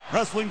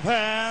Wrestling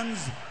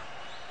fans,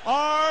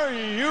 are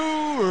you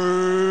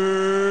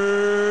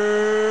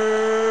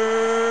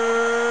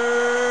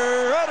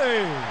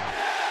ready?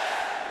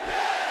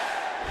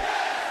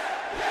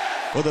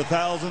 For the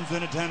thousands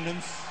in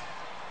attendance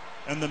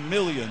and the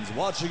millions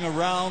watching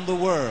around the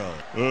world,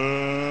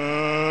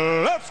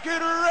 let's get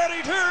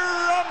ready to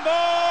rumble!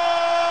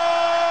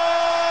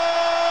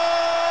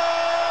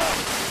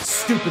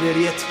 Stupid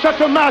idiot. Shut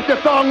your mouth, you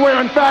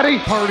thong-wearing fatty.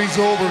 Party's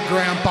over,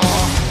 Grandpa.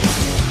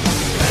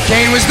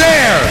 Kane was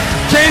there.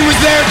 Kane was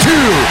there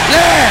too.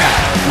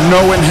 Yeah.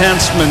 No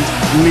enhancement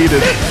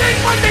needed. This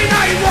ain't Monday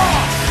Night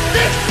Raw.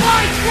 This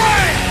fight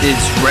way is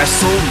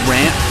Wrestle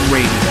Rant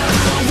Radio.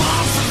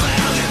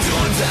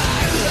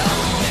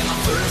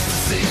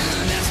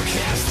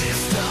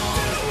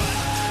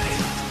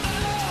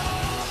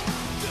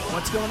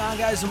 What's going on,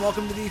 guys, and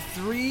welcome to the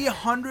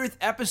 300th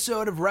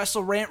episode of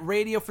Wrestle Rant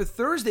Radio for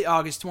Thursday,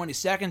 August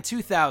 22nd,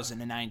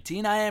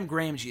 2019. I am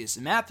Graham G.S.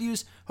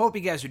 Matthews. Hope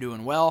you guys are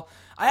doing well.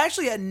 I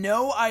actually had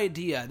no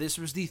idea this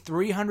was the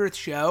 300th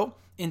show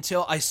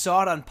until I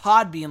saw it on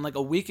Podbean like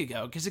a week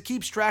ago, because it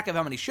keeps track of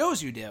how many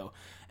shows you do.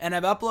 And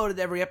I've uploaded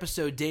every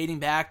episode dating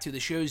back to the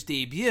show's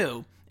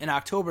debut in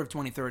October of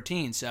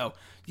 2013. So,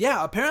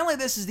 yeah, apparently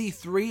this is the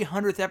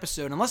 300th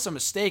episode, unless I'm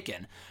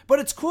mistaken. But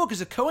it's cool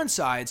because it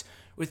coincides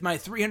with my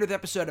 300th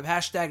episode of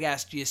Hashtag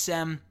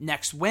AskGSM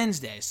next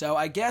Wednesday. So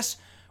I guess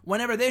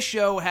whenever this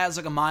show has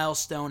like a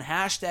milestone,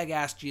 Hashtag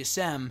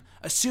AskGSM,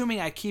 assuming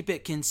I keep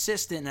it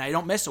consistent and I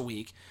don't miss a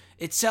week,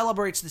 it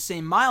celebrates the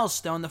same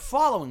milestone the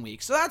following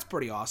week. So that's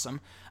pretty awesome.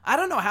 I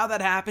don't know how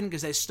that happened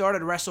because I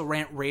started Wrestle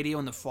Rant Radio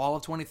in the fall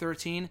of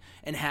 2013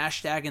 and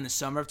Hashtag in the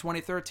summer of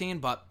 2013,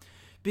 but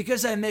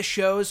because I missed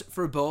shows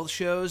for both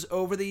shows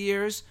over the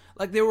years,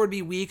 like there would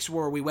be weeks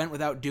where we went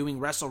without doing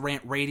Wrestle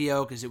Rant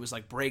Radio because it was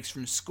like breaks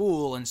from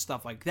school and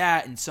stuff like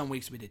that, and some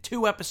weeks we did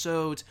 2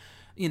 episodes,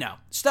 you know,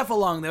 stuff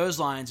along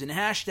those lines. And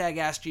Hashtag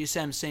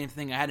AskGSM, same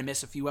thing. I had to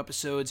miss a few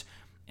episodes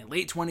in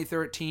late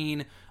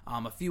 2013,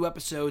 a few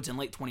episodes in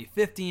late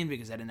 2015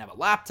 because I didn't have a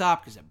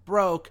laptop because it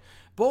broke.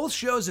 Both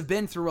shows have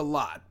been through a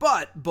lot,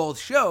 but both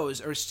shows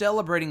are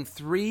celebrating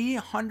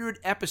 300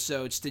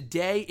 episodes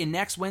today and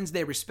next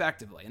Wednesday,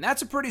 respectively. And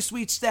that's a pretty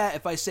sweet stat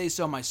if I say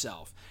so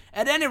myself.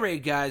 At any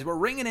rate, guys, we're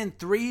ringing in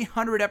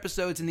 300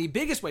 episodes in the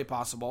biggest way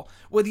possible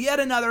with yet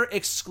another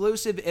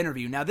exclusive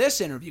interview. Now, this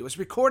interview was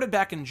recorded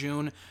back in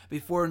June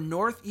before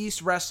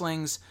Northeast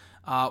Wrestling's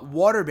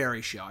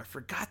Waterbury show. I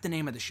forgot the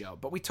name of the show,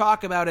 but we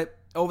talk about it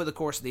over the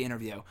course of the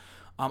interview.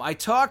 I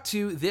talked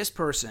to this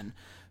person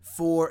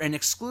for an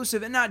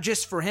exclusive, and not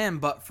just for him,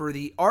 but for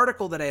the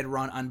article that I had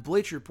run on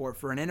Bleacher Report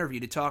for an interview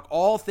to talk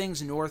all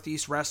things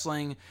Northeast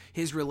Wrestling,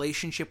 his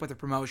relationship with the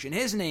promotion.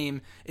 His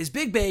name is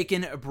Big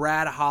Bacon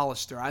Brad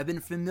Hollister. I've been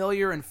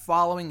familiar and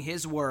following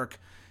his work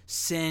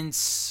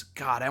since,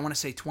 I want to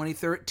say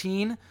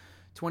 2013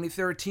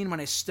 when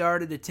I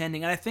started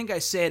attending, and I think I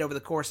say it over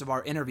the course of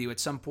our interview at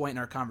some point in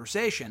our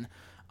conversation.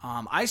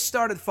 I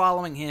started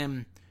following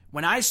him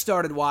when I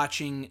started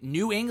watching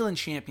New England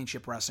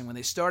Championship Wrestling, when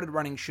they started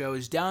running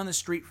shows down the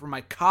street from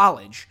my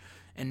college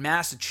in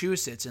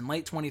Massachusetts in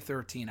late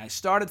 2013. I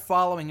started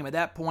following him at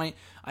that point.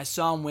 I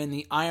saw him win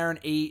the Iron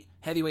 8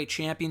 Heavyweight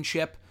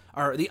Championship,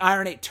 or the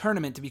Iron 8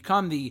 tournament to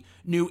become the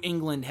New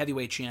England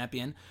Heavyweight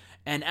Champion.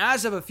 And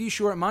as of a few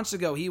short months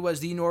ago, he was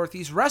the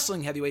Northeast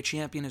Wrestling Heavyweight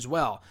Champion as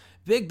well.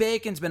 Big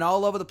Bacon's been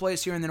all over the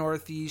place here in the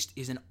Northeast.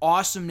 He's an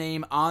awesome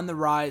name on the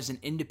rise in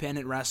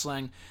independent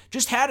wrestling.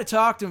 Just had to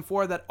talk to him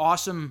for that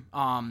awesome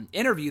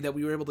interview that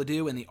we were able to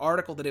do and the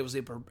article that I was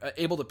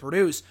able to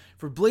produce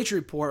for Bleacher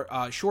Report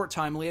a short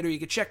time later. You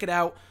can check it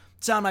out.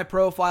 It's on my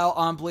profile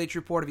on Bleacher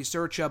Report. If you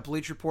search up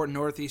Bleacher Report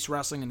Northeast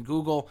Wrestling in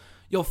Google,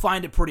 you'll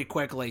find it pretty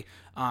quickly.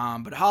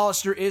 But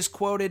Hollister is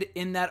quoted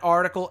in that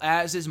article,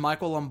 as is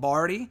Michael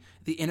Lombardi.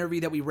 The interview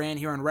that we ran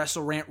here on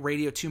Wrestle Rant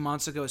Radio 2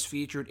 months ago is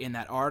featured in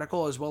that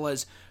article, as well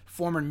as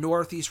former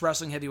Northeast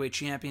Wrestling Heavyweight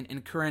Champion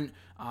and current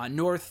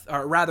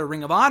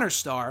Ring of Honor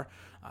star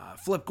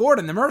Flip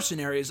Gordon, the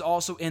Mercenary, is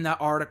also in that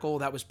article.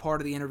 That was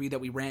part of the interview that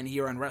we ran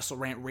here on Wrestle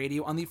Rant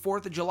Radio on the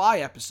 4th of July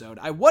episode.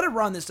 I would have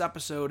run this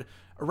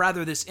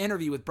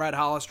interview with Brad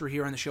Hollister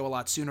here on the show a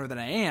lot sooner than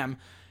I am,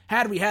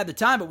 had we had the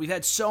time, but we've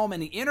had so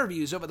many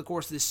interviews over the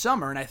course of this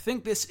summer, and I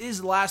think this is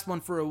the last one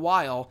for a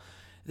while,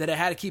 that I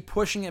had to keep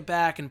pushing it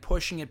back and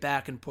pushing it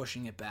back and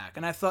pushing it back.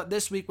 And I thought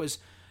this week was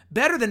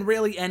better than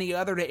really any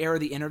other to air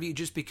the interview,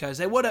 just because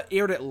I would have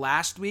aired it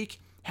last week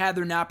had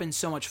there not been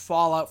so much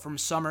fallout from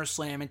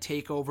SummerSlam and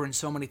TakeOver and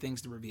so many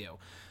things to review.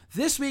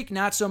 This week,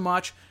 not so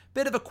much.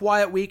 Bit of a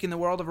quiet week in the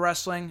world of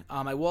wrestling.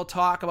 I will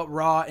talk about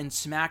Raw and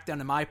SmackDown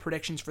and my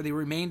predictions for the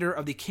remainder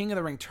of the King of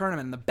the Ring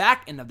tournament in the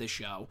back end of this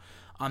show.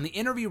 The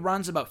interview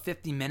runs about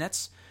 50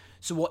 minutes,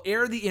 so we'll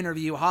air the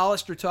interview.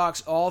 Hollister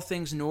talks all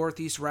things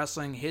Northeast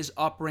Wrestling, his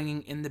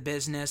upbringing in the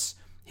business,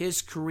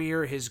 his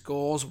career, his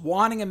goals,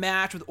 wanting a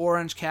match with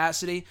Orange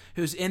Cassidy,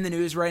 who's in the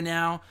news right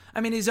now.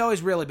 I mean, he's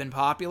always really been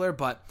popular,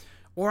 but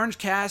Orange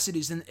Cassidy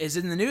is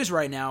in the news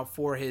right now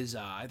for his,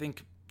 I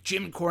think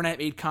Jim Cornette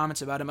made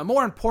comments about him, but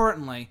more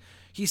importantly,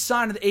 he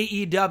signed with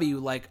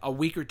AEW like a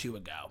week or two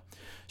ago.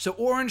 So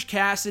Orange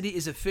Cassidy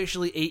is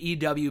officially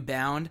AEW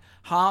bound.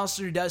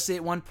 Hollister does say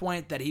at one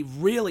point that he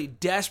really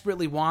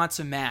desperately wants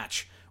a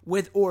match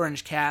with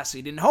Orange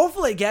Cassidy, and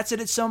hopefully gets it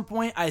at some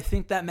point. I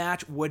think that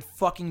match would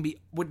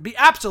be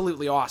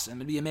absolutely awesome.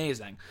 It'd be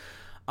amazing.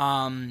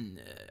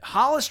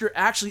 Hollister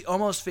actually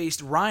almost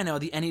faced Rhino,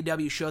 the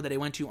NEW show that I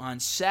went to on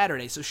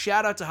Saturday. So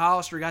shout out to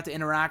Hollister. Got to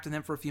interact with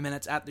him for a few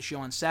minutes at the show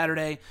on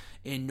Saturday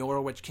in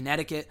Norwich,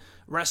 Connecticut.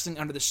 Wrestling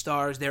Under the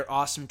Stars, their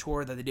awesome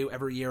tour that they do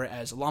every year,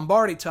 as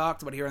Lombardi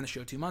talked about here on the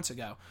show 2 months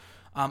ago.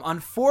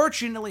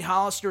 Unfortunately,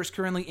 Hollister is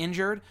currently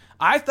injured.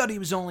 I thought he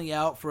was only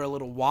out for a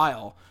little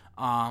while,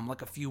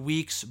 like a few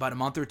weeks, about a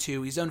month or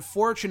two. He's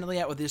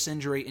unfortunately out with this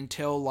injury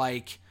until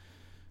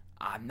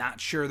I'm not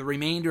sure, the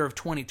remainder of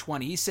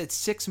 2020. He said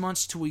 6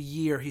 months to a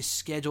year he's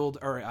scheduled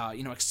or,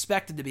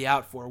 expected to be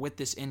out for with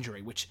this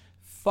injury, which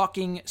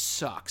fucking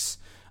sucks.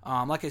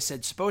 Like I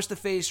said, supposed to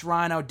face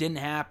Rhino, didn't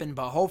happen,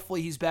 but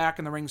hopefully he's back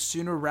in the ring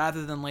sooner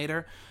rather than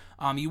later.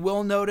 You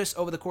will notice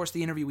over the course of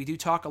the interview, we do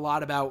talk a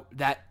lot about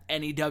that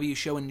NEW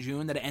show in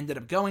June that I ended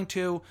up going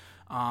to.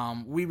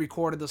 We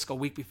recorded this a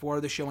week before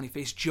the show when he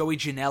faced Joey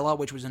Janela,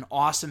 which was an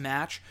awesome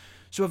match.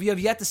 So if you have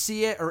yet to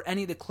see it or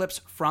any of the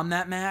clips from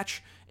that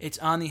match, it's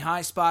on the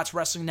High Spots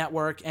Wrestling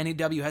Network.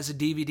 NEW has a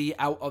DVD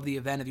out of the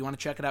event if you want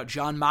to check it out.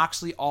 John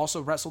Moxley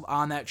also wrestled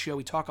on that show.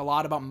 We talk a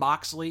lot about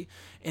Moxley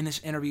in this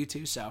interview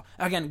too. So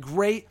again,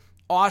 great,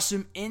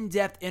 awesome,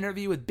 in-depth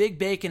interview with Big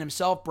Bacon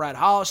himself, Brad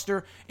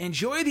Hollister.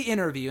 Enjoy the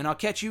interview, and I'll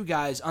catch you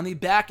guys on the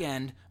back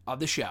end of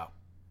the show.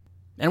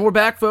 And we're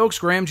back, folks.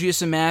 Graham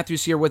Giuseppe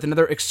Matthews here with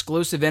another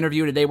exclusive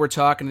interview. Today we're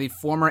talking to the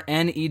former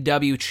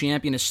NEW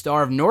champion, a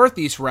star of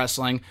Northeast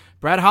Wrestling,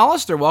 Brad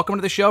Hollister. Welcome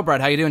to the show, Brad.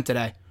 How you doing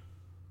today?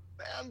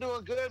 I'm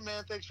doing good,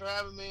 man. Thanks for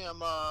having me.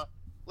 I'm a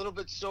little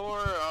bit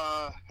sore.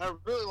 Had a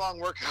really long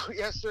workout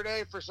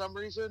yesterday for some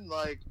reason.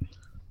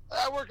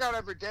 I work out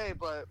every day,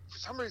 but for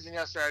some reason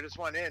yesterday I just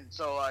went in.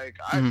 So, I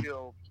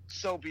feel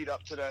so beat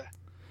up today.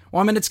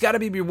 Well, I mean, it's got to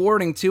be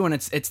rewarding, too, and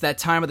it's that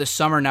time of the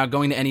summer now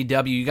going to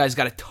NEW. You guys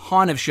got a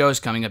ton of shows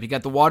coming up. You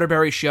got the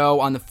Waterbury show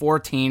on the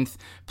 14th,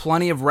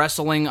 plenty of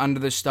Wrestling Under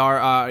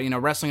the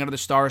Wrestling Under the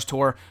Stars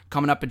tour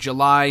coming up in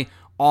July,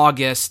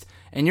 August,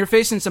 and you're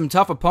facing some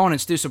tough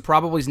opponents, too, so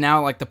probably is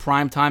now the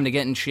prime time to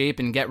get in shape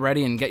and get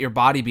ready and get your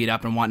body beat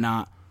up and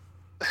whatnot.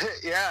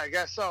 Yeah, I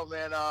guess so,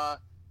 man. I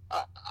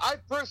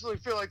personally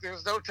feel like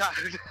there's no time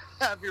to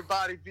have your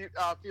body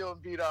feeling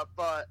beat up,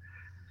 but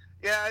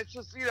yeah, it's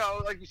just,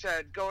 like you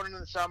said, going into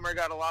the summer,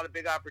 got a lot of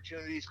big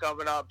opportunities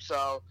coming up,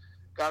 so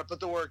got to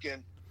put the work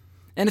in.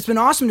 And it's been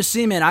awesome to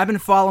see, man. I've been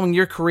following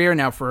your career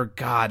now for,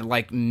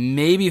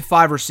 maybe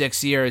 5 or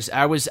 6 years.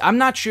 I'm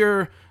not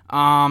sure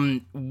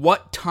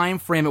what time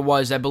frame it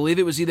was. I believe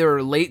it was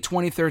either late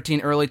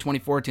 2013, early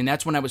 2014.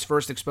 That's when I was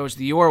first exposed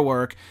to your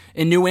work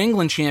in New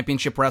England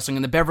Championship Wrestling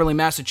in the Beverly,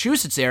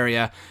 Massachusetts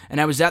area,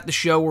 and I was at the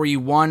show where you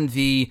won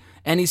the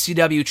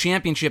NECW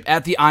Championship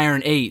at the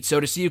Iron 8. So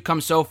to see you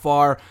come so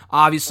far,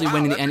 obviously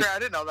winning the... I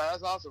didn't know that.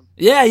 That's awesome.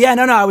 Yeah,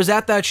 no, I was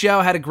at that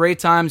show, had a great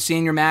time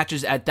seeing your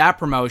matches at that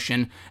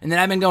promotion, and then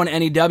I've been going to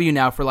NEW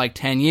now for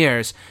 10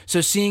 years.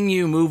 So seeing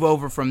you move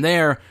over from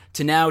there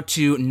to now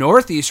to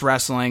Northeast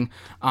Wrestling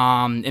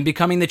and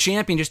becoming the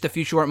champion just a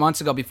few short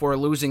months ago before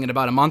losing it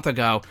about a month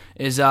ago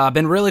has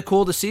been really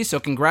cool to see, so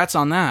congrats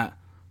on that.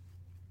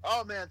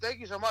 Oh, man,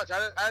 thank you so much.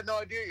 I had no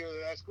idea you were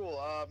there. That's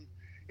cool.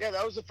 Yeah,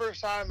 that was the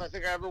first time I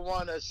think I ever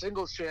won a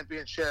singles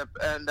championship,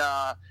 and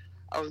I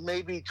was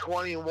maybe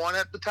 21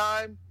 at the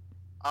time,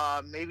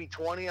 maybe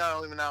 20, I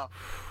don't even know.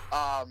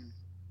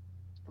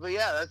 But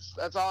yeah,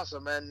 that's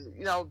awesome, and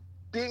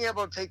being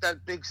able to take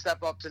that big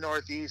step up to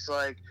Northeast,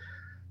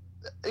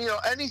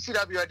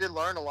 NECW I did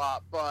learn a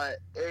lot, but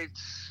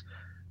it's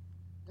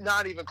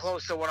not even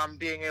close to what I'm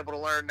being able to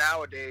learn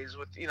nowadays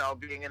with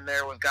being in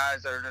there with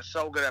guys that are just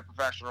so good at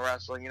professional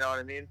wrestling. You know what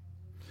I mean?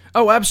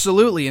 Oh,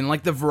 absolutely. And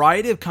the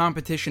variety of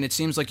competition, it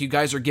seems like you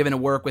guys are given to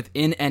work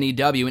within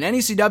NEW. And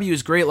NECW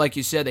is great, like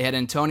you said. They had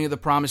Antonio the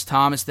Promise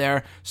Thomas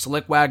there,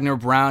 Slick Wagner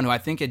Brown, who I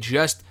think had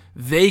just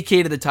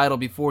vacated the title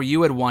before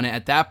you had won it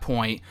at that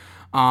point.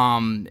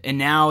 And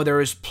now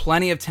there is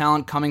plenty of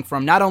talent coming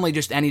from not only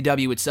just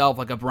NEW itself,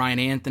 like a Brian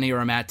Anthony or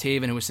a Matt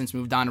Taven, who has since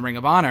moved on to Ring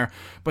of Honor,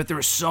 but there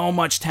is so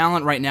much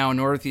talent right now in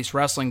Northeast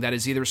Wrestling that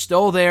is either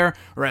still there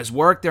or has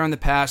worked there in the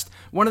past.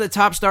 One of the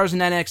top stars in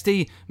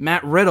NXT,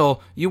 Matt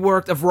Riddle, you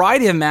worked a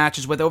variety of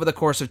matches with over the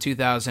course of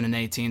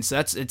 2018. So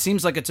it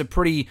seems like it's a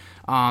pretty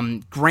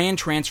grand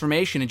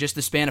transformation in just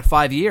the span of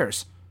 5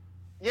 years.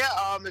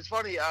 Yeah, it's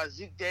funny.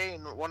 Zeke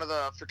Dane, one of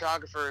the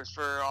photographers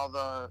for all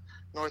the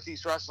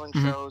Northeast Wrestling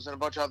shows and a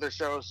bunch of other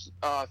shows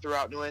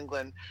throughout New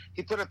England,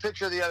 he put a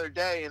picture the other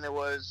day, and it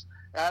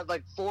had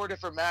 4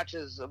 different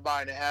matches of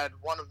mine. It had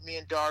one of me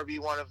and Darby,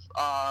 one of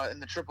in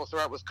the triple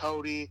threat with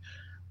Cody,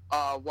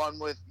 one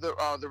with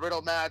the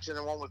Riddle match, and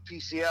then one with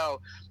PCO.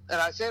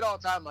 And I say it all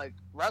the time,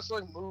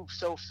 wrestling moves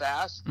so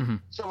fast. Mm-hmm.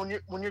 So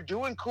when you're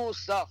doing cool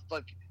stuff,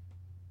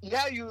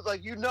 yeah,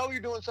 you're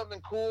doing something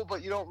cool,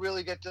 but you don't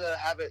really get to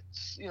have it,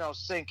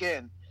 sink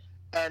in.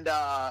 And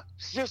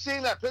just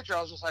seeing that picture,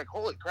 I was just like,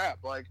 holy crap,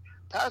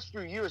 past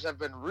few years have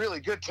been really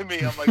good to me.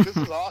 I'm like, this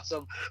is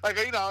awesome. Like,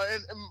 and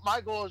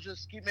my goal is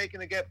just keep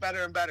making it get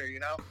better and better,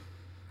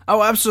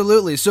 Oh,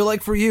 absolutely. So,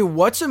 like, for you,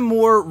 what's a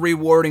more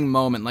rewarding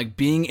moment? Like,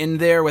 being in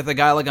there with a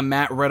guy like a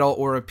Matt Riddle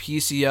or a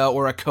PCO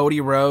or a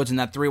Cody Rhodes in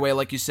that three-way,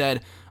 like you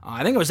said.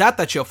 I think it was at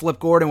that show, Flip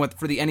Gordon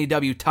for the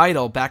NEW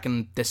title back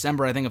in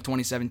December, I think, of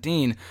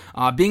 2017.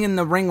 Being in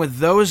the ring with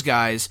those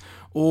guys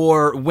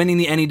or winning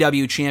the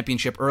NEW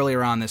championship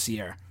earlier on this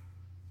year.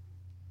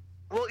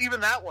 Well,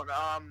 even that one,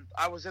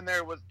 I was in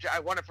there I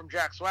won it from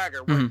Jack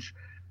Swagger, which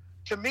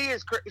to me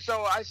is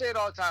so. I say it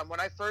all the time. When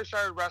I first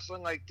started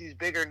wrestling, like these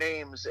bigger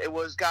names, it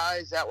was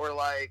guys that were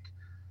like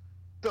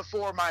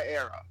before my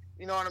era.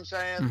 You know what I'm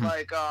saying?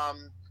 Like, I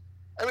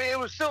mean, it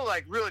was still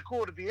like really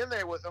cool to be in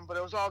there with them, but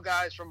it was all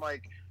guys from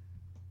like,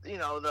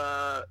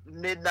 the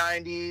mid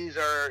 90s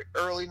or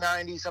early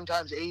 90s,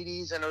 sometimes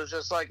 80s, and it was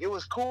just like it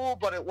was cool,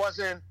 but it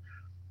wasn't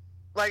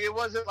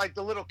like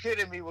the little kid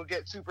in me would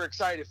get super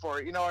excited for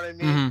it. You know what I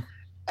mean?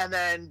 And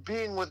then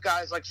being with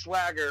guys like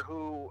Swagger,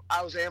 who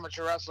I was an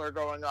amateur wrestler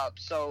growing up,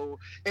 so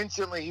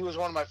instantly he was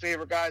one of my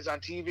favorite guys on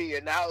TV.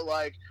 And now,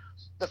 like,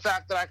 the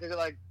fact that I could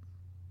like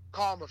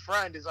call him a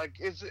friend is like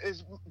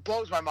is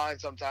blows my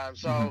mind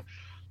sometimes. So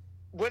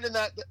winning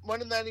the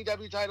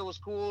NEW title was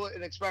cool,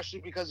 and especially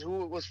because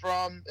who it was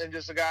from, and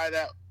just a guy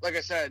that, like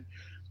I said,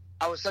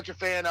 I was such a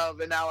fan of,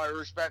 and now I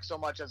respect so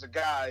much as a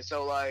guy.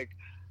 So like,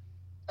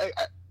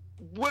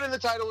 winning the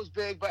title was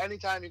big, but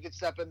anytime you could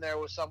step in there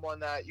with someone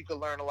that you could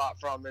learn a lot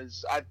from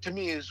to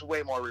me is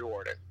way more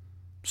rewarding.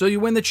 So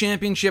you win the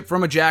championship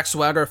from a Jack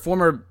Swagger,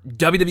 former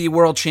WWE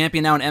World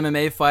Champion, now an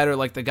MMA fighter.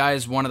 Like, the guy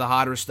is one of the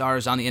hotter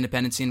stars on the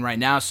independent scene right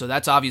now, so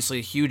that's obviously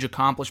a huge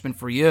accomplishment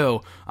for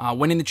you.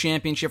 Winning the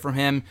championship from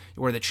him,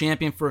 you were the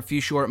champion for a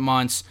few short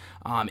months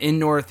in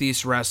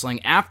Northeast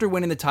Wrestling. After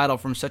winning the title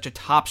from such a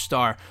top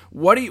star,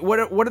 what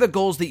are the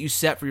goals that you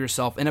set for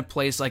yourself in a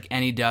place like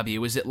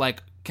NEW? Is it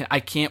like,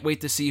 I can't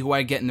wait to see who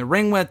I get in the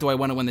ring with? Do I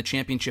want to win the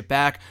championship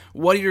back?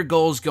 What are your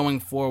goals going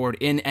forward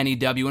in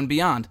NEW and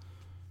beyond?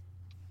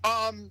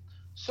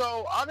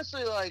 So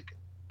honestly, like,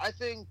 I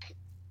think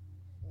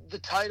the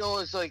title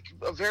is like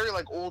a very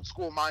like old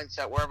school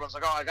mindset where everyone's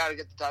like, oh, I gotta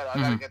get the title, I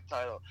gotta get the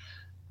title.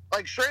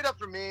 Like, straight up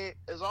for me,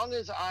 as long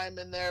as I'm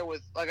in there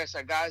with, like I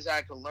said, guys that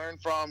I can learn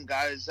from,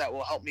 guys that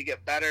will help me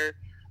get better,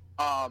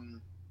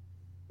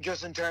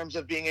 just in terms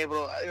of being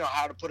able to,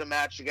 how to put a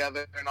match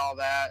together and all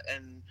that,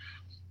 and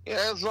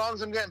as long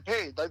as I'm getting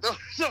paid, like,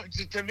 so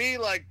to me,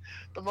 like,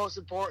 the most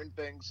important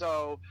thing.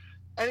 So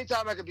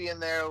anytime I could be in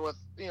there with,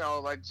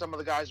 like some of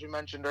the guys we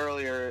mentioned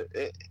earlier,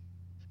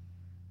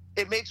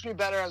 it makes me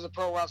better as a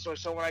pro wrestler.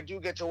 So when I do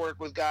get to work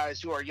with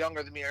guys who are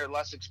younger than me or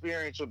less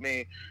experienced with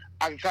me,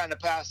 I can kind of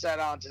pass that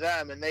on to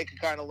them, and they can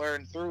kind of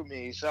learn through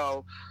me.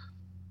 So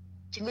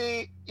to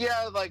me,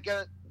 like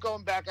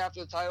going back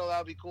after the title, that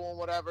would be cool and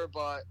whatever.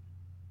 But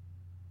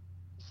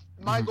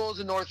my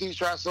goals in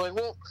Northeast Wrestling,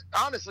 well,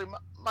 honestly,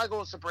 my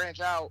goal is to branch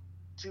out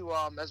to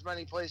as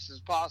many places as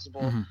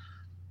possible.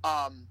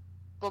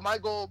 But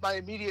my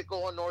immediate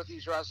goal in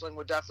Northeast Wrestling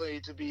would definitely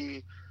to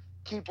be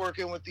keep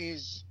working with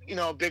these,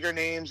 bigger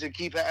names and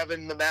keep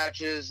having the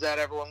matches that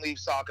everyone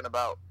leaves talking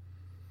about.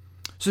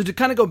 So to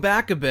kind of go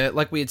back a bit,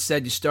 like we had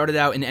said, you started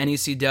out in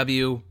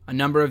NECW a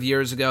number of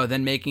years ago,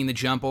 then making the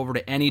jump over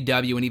to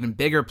NEW, an even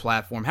bigger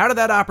platform. How did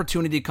that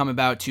opportunity come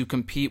about to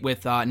compete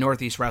with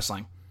Northeast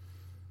Wrestling?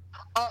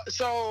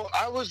 So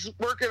I was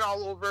working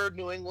all over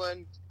New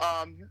England,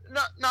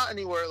 not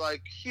anywhere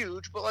like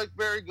huge, but like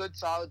very good,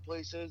 solid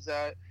places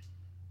that,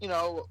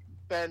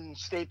 been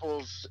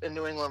staples in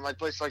New England, like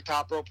places like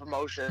Top Rope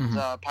Promotions,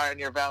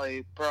 Pioneer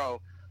Valley Pro.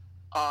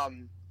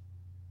 And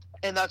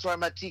that's where I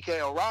met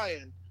TK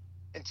O'Ryan.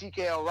 And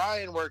TK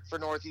O'Ryan worked for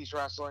Northeast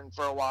Wrestling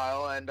for a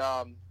while, and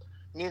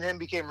me and him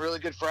became really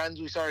good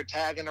friends. We started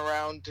tagging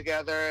around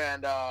together,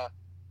 and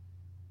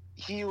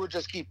he would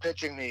just keep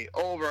pitching me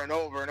over and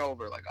over and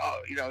over, like, oh,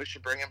 you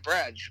should bring in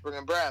Brad,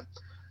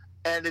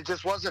 And it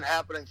just wasn't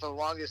happening for the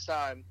longest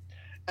time.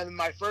 And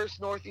my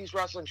first Northeast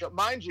Wrestling show,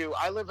 mind you,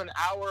 I live an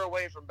hour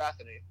away from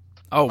Bethany.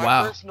 Oh,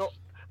 wow.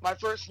 My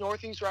first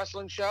Northeast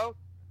Wrestling show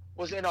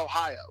was in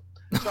Ohio.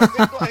 So I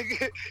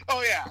think,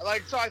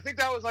 so I think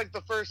that was like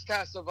the first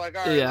test of like,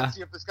 all right, let's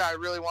see if this guy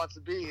really wants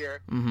to be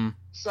here.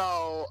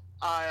 So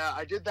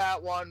I did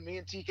that one. Me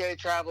and TK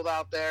traveled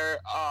out there,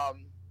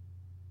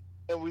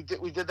 and we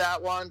did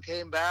that one,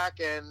 came back,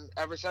 and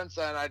ever since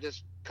then, I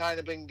just kind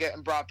of been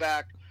getting brought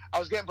back. I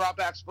was getting brought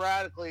back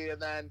sporadically,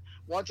 and then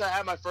once I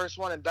had my first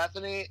one in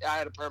Bethany, I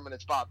had a permanent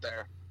spot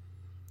there.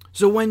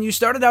 So when you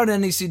started out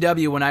in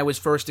NECW, when I was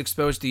first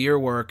exposed to your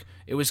work,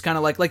 it was kind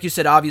of like you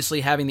said,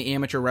 obviously having the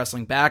amateur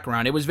wrestling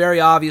background. It was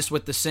very obvious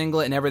with the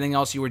singlet and everything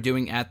else you were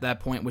doing at that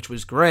point, which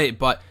was great.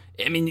 But,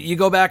 I mean, you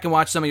go back and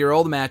watch some of your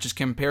old matches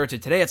compared to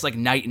today, it's like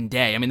night and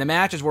day. I mean, the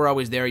matches were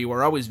always there. You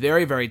were always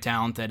very, very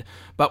talented.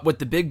 But with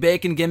the big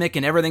bacon gimmick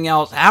and everything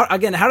else, how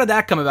did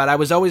that come about? I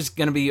was always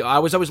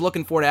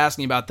looking forward to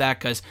asking about that,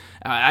 because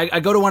I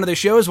go to one of the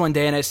shows one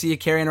day and I see you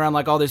carrying around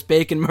like all this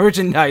bacon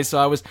merchandise. So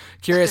I was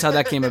curious how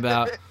that came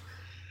about.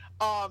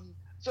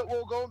 So,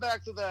 going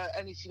back to the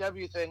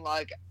NECW thing,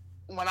 like,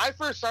 when I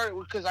first started,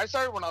 because I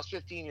started when I was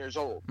 15 years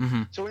old.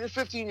 Mm-hmm. So when you're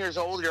 15 years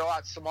old, you're a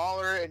lot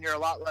smaller and you're a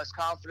lot less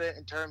confident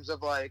in terms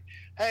of like,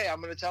 hey,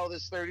 I'm going to tell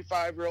this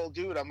 35-year-old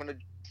dude I'm going to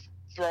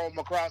throw him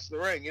across the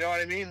ring. You know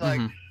what I mean?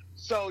 Like,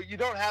 so you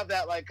don't have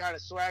that like kind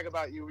of swag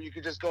about you where you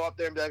could just go up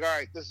there and be like, all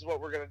right, this is what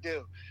we're going to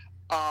do.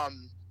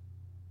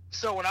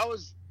 So when I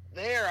was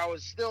there, I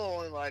was still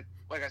only like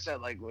I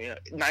said, like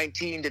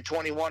 19 to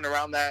 21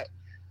 around that,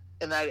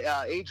 in that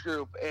age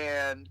group.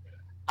 And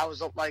I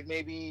was like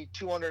maybe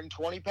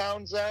 220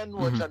 pounds then,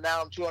 which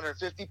now I'm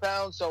 250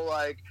 pounds. So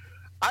like,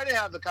 I didn't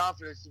have the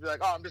confidence to be like,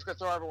 oh, I'm just going to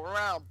throw everyone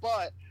around.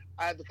 But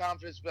I had the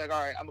confidence to be like,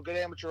 all right, I'm a good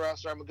amateur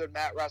wrestler. I'm a good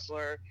mat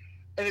wrestler.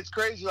 And it's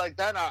crazy. Like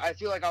then I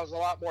feel like I was a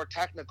lot more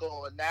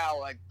technical. And now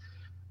like,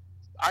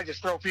 I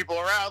just throw people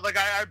around. Like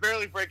I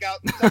barely break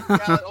out the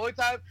technicality.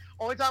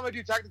 only time I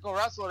do technical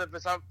wrestling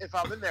if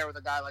I'm in there with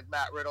a guy like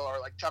Matt Riddle or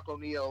like Chuck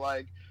O'Neal,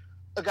 like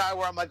a guy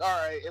where I'm like, all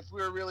right, if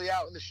we were really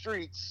out in the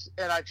streets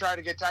and I try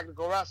to get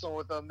technical wrestling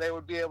with them, they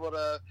would be able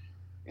to,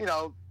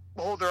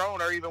 hold their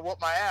own or even whoop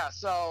my ass.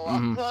 So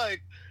I'm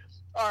like,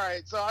 all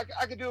right, so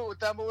I could do it with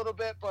them a little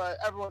bit, but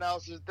everyone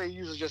else they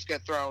usually just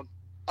get thrown.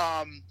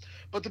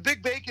 But the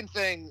Big Bacon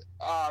thing,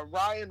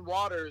 Ryan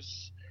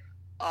Waters,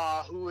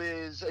 who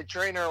is a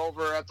trainer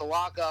over at the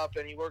Lockup,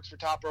 and he works for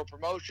Top Rope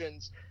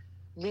Promotions.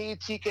 Me,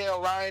 TK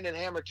O'Ryan, and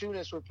Hammer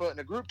Tunis were putting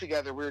a group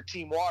together. We were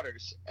Team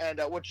Waters,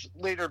 and which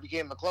later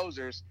became the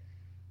Closers.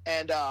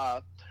 And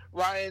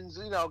Ryan's,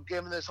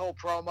 giving this whole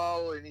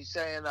promo, and he's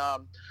saying,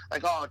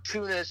 like, oh,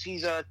 Tunis,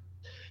 he's a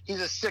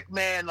sick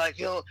man. Like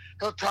he'll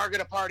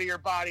target a part of your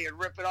body and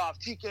rip it off.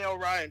 TK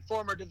O'Ryan,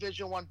 former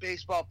Division I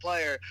baseball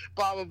player.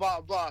 Blah blah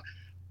blah blah.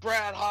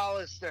 Brad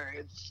Hollister,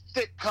 it's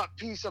thick cut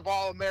piece of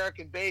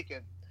all-American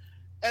bacon.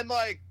 And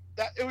like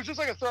that, it was just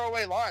like a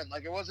throwaway line.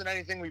 Like it wasn't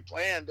anything we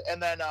planned. And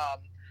then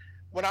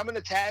when I'm in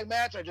a tag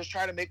match, I just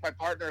try to make my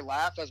partner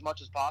laugh as much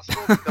as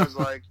possible because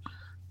like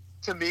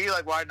to me,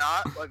 like why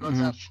not? Like let's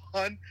have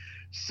fun.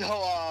 So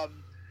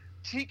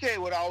TK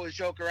would always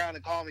joke around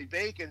and call me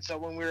Bacon. So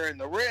when we were in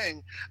the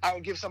ring, I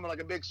would give someone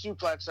like a big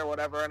suplex or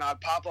whatever, and I'd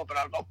pop up and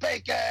I'd go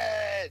Bacon,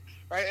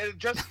 right? And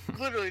just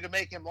literally to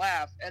make him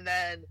laugh. And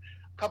then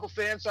a couple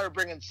fans started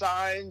bringing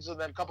signs, and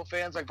then a couple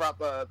fans like brought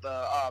the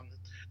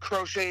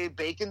crochet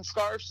bacon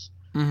scarves.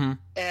 And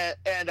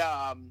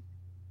I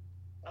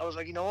was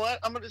like, you know what?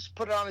 I'm gonna just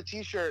put it on a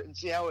T-shirt and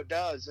see how it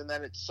does. And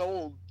then it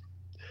sold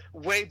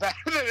way better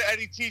than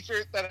any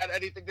T-shirt that had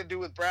anything to do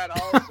with Brad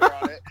Hollister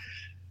on it.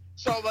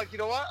 So I'm like, you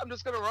know what? I'm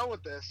just gonna run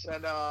with this.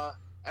 And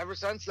ever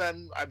since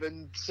then, I've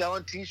been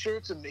selling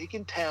T-shirts and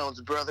making towns,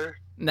 brother.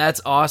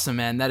 That's awesome,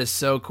 man. That is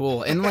so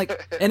cool. And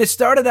like, and it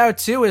started out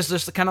too as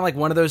just kind of like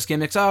one of those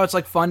gimmicks. Oh, it's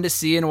like fun to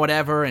see and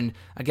whatever. And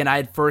again, I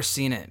had first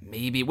seen it.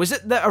 Maybe was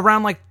it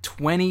around like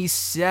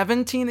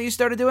 2017 that you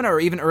started doing it, or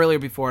even earlier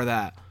before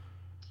that?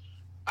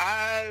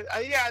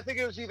 I think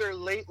it was either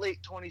late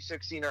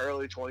 2016 or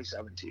early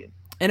 2017.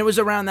 And it was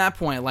around that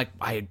point, like,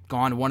 I had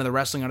gone to one of the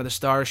Wrestling Under the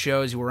Stars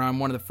shows. You were on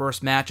one of the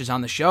first matches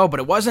on the show, but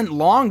it wasn't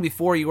long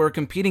before you were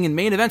competing in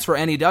main events for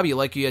NEW,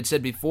 like you had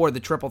said before, the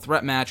triple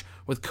threat match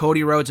with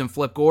Cody Rhodes and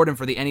Flip Gordon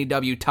for the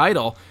NEW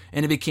title,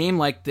 and it became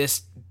like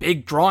this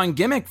big drawing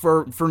gimmick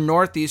for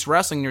Northeast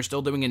Wrestling, and you're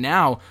still doing it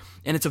now,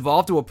 and it's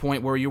evolved to a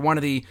point where you're one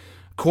of the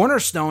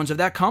cornerstones of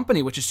that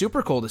company, which is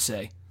super cool to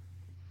see.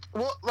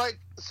 Well, like,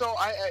 so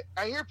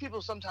I hear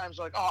people sometimes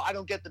like, oh, I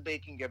don't get the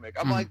bacon gimmick.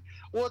 I'm like,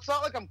 well, it's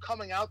not like I'm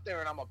coming out there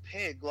and I'm a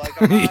pig. Like,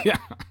 I'm not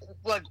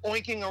like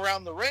oinking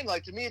around the ring.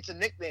 Like, to me, it's a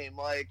nickname.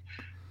 Like,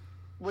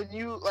 when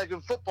you, like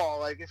in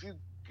football, like if you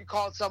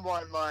call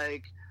someone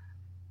like,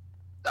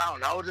 I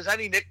don't know, just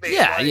any nickname.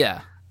 Yeah, like, yeah.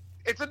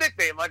 It's a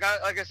nickname. Like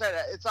I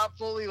said, it's not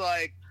fully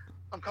like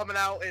I'm coming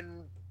out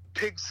in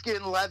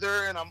pigskin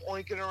leather and I'm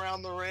oinking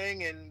around the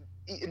ring and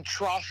eating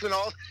trough and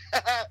all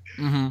that.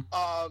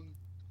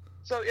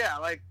 So yeah,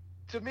 like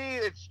to me,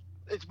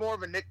 it's more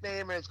of a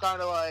nickname, and it's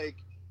kind of like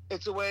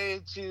it's a way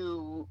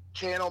to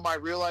channel my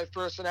real life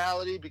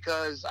personality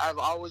because I've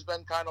always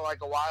been kind of like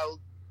a wild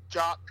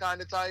jock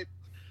kind of type,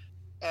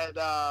 and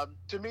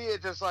to me,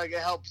 it just like it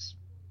helps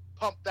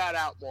pump that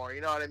out more.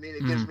 You know what I mean?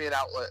 It gives me an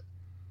outlet.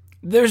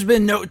 There's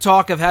been no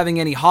talk of having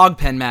any hog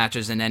pen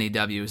matches in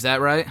NEW. Is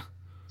that right?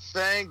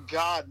 Thank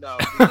God, no.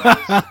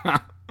 Because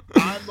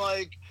I'm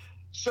like.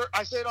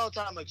 I say it all the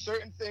time, like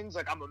certain things,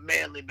 like I'm a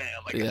manly man.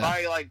 Like if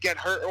I like get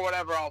hurt or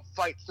whatever, I'll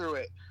fight through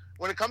it.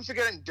 When it comes to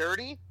getting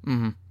dirty,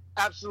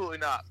 absolutely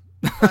not.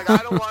 Like I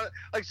don't want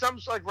like some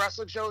like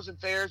wrestling shows and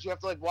fairs, you have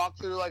to like walk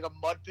through like a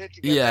mud pit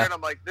to get there, and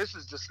I'm like, this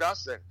is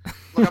disgusting.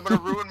 Like I'm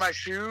gonna ruin my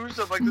shoes.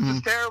 I'm like, this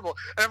is terrible.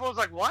 And everyone's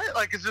like, what?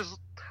 Like it's just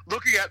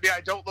looking at me.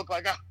 I don't look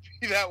like I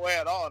be that way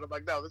at all. And I'm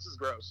like, no, this is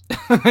gross.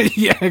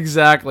 Yeah,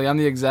 exactly. I'm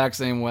the exact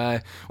same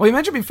way. Well, you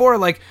mentioned before,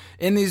 like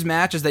in these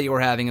matches that you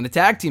were having, in the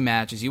tag team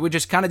matches, you would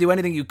just kind of do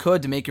anything you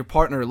could to make your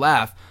partner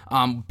laugh.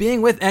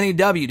 Being with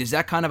NEW, does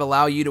that kind of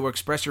allow you to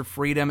express your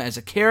freedom as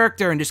a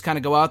character and just kind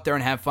of go out there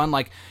and have fun?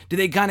 Like, do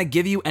they kind of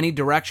give you any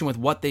direction with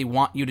what they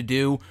want you to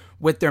do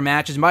with their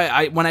matches?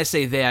 When I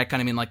say they, I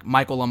kind of mean like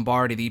Michael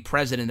Lombardi, the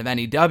president of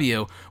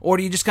NEW, or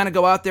do you just kind of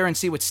go out there and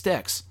see what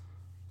sticks?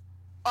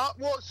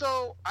 Well,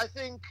 so I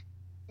think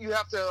you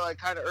have to like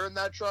kind of earn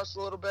that trust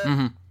a little bit,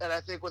 Mm-hmm. and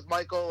I think with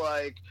Michael,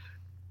 like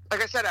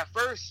I said, at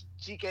first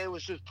TK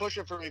was just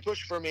pushing for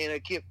me, and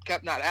it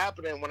kept not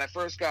happening. When I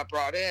first got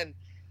brought in,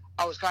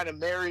 I was kind of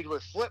married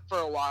with Flip for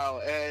a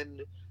while,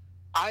 and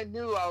I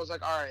knew I was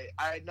like, all right,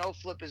 I know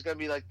Flip is gonna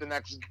be like the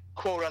next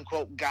quote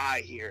unquote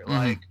guy here, Mm-hmm.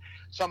 like.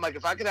 So I'm like,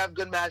 if I could have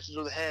good matches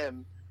with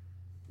him,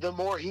 the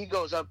more he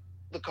goes up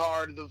the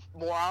card, the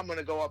more I'm going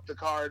to go up the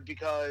card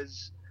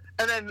because...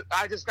 And then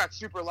I just got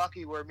super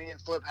lucky where me and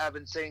Flip have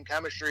insane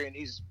chemistry, and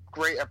he's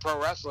great at pro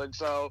wrestling.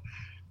 So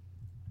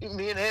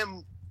me and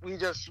him,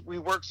 we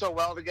worked so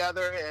well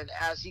together, and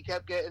as he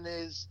kept getting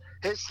his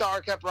star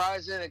kept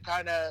rising, it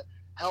kind of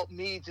helped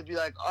me to be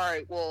like, all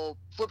right, well,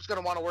 Flip's going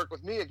to want to work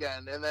with me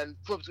again. And then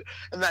Flip's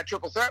in that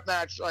triple threat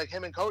match, like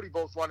him and Cody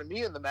both wanted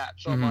me in the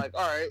match. So Mm-hmm. I'm like,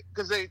 all right,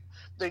 because they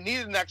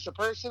needed an extra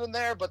person in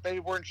there, but they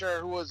weren't sure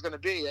who it was going to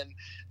be. And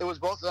it was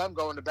both of them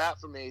going to bat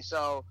for me.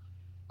 So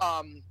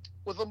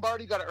with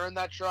Lombardi, you got to earn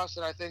that trust.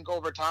 And I think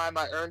over time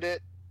I earned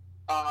it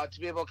to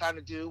be able to kind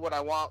of do what I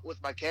want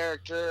with my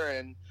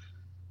character.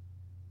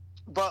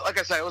 But like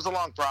I said, it was a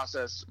long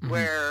process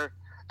where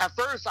at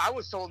first I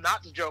was told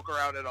not to joke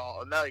around at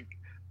all. And like,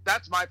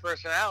 that's my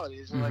personality,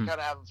 is like kind of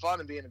having fun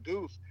and being a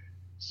goof.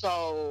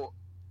 So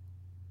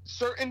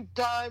certain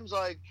times,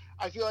 like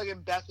I feel like in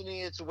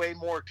Bethany, it's way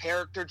more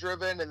character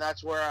driven, and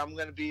that's where I'm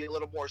going to be a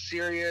little more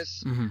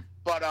serious. Mm-hmm.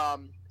 But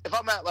if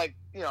I'm at like,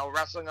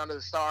 Wrestling Under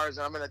the Stars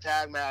and I'm in a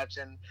tag match,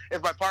 and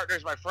if my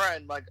partner's my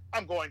friend, like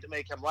I'm going to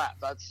make him laugh.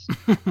 That's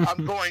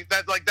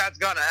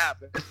gonna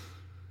happen.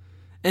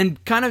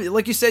 And kind of,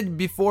 like you said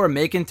before,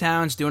 making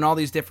towns, doing all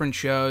these different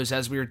shows.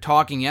 As we were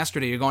talking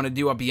yesterday, you're going to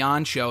do a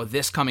Beyond show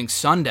this coming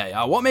Sunday.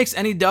 What makes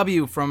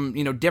NEW from,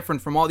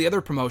 different from all the other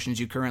promotions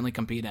you currently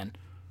compete in?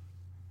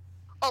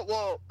 Oh,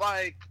 well,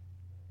 like,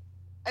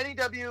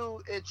 NEW,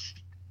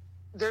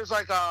 there's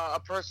like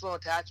a personal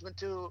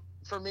attachment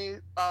for me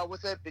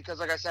with it, because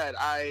like I said,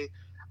 I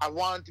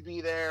wanted to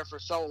be there for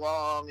so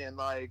long, and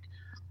like,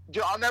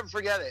 dude, I'll never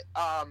forget it.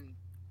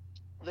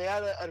 They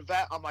had an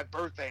event on my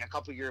birthday a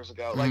couple years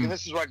ago. Like, and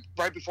this is like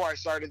right before I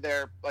started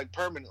there, like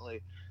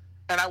permanently,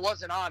 and I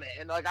wasn't on it.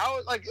 And like, I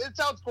was like, it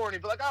sounds corny,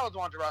 but like I always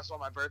wanted to wrestle on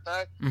my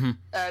birthday,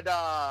 and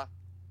I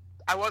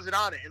wasn't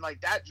on it, and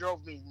like that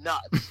drove me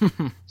nuts.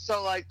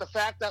 So like the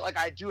fact that like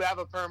I do have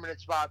a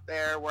permanent spot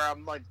there, where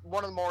I'm like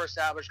one of the more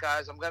established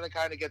guys, I'm gonna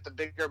kind of get the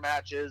bigger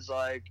matches.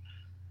 Like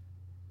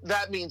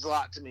that means a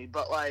lot to me.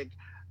 But like,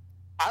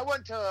 I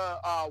went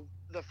to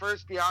the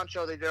first Beyond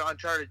show they did on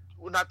Uncharted.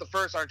 Well, not the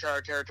first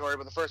Uncharted territory,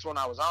 but the first one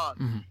I was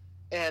on.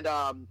 And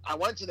I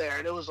went to there,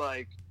 and it was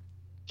like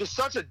just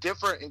such a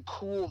different and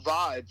cool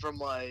vibe from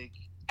like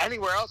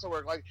anywhere else I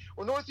work. Like,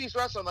 with Northeast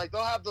Wrestling, like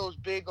they'll have those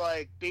big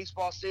like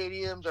baseball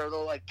stadiums, or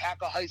they'll like pack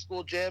a high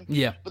school gym.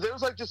 Yeah. But there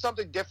was like just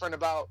something different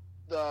about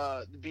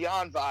the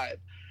Beyond vibe.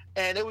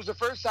 And it was the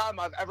first time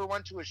I've ever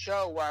went to a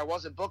show where I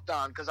wasn't booked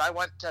on, because I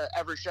went to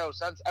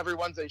every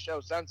Wednesday show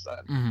since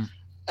then.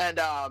 And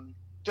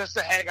just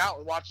to hang out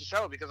and watch the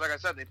show, because like I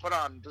said, they put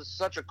on just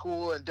such a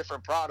cool and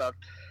different product.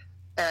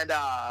 And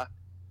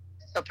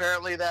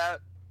apparently that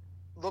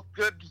looked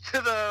good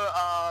to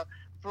the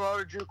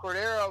promoter Drew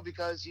Cordero,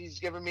 because he's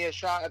giving me a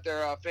shot at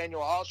their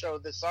Faneuil Hall show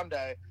this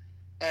Sunday,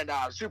 and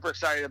I'm super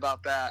excited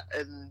about that.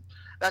 And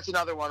that's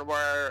another one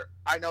where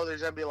I know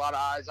there's gonna be a lot of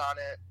eyes on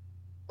it.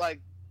 Like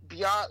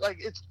Beyond,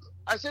 like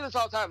I say this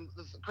all the time.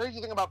 The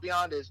crazy thing about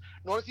Beyond is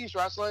Northeast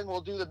Wrestling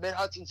will do the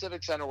Mid-Hudson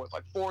Civic Center with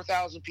like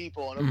 4,000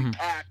 people, and it'll be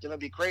packed, and it'll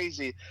be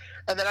crazy.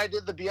 And then I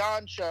did the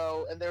Beyond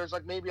show, and there was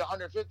like maybe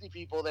 150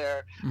 people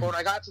there. But when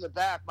I got to the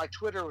back, my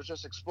Twitter was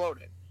just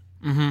exploding.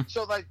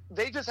 So like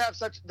they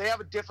have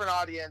a different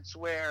audience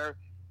where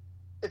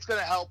it's going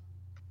to help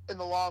in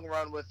the long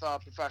run with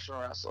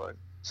professional wrestling.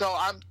 So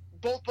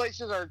both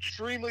places are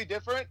extremely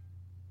different,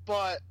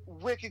 but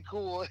wicked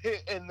cool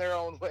in their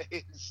own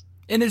ways.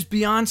 And is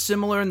Beyond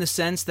similar in the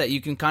sense that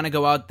you can kind of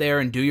go out there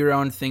and do your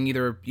own thing?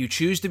 Either you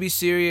choose to be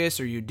serious,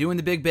 or you're doing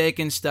the big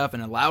bacon stuff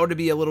and allow it to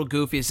be a little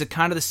goofy. Is it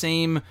kind of the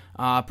same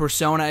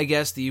persona, I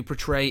guess, that you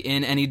portray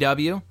in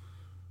NEW?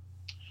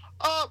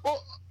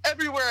 Well,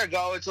 everywhere I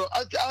go, it's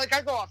like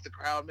I go off the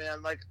crowd,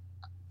 man. Like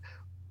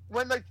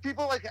when like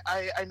people like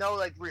I know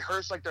like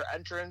rehearse like their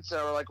entrance,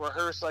 or like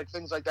rehearse like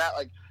things like that.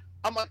 Like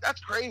I'm like,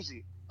 that's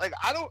crazy. Like,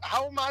 I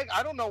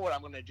don't know what I'm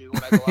going to do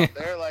when I go out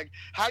there. Like,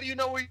 how do you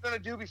know what you're going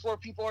to do before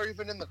people are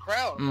even in the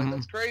crowd? I'm like,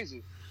 that's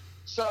crazy.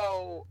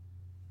 So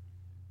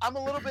I'm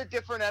a little bit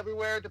different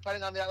everywhere,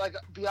 depending on like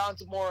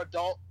Beyond's a more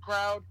adult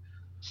crowd.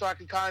 So I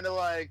can kind of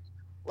like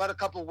let a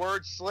couple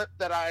words slip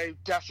that I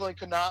definitely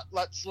could not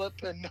let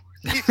slip in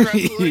Northeast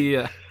Wrestling.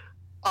 Yeah.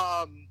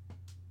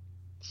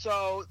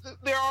 So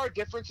there are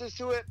differences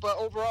to it, but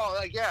overall,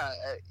 like, yeah,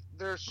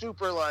 they're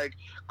super like,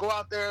 go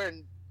out there,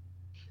 and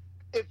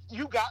if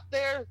you got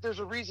there, there's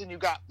a reason you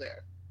got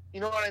there. You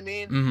know what I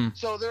mean?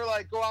 So they're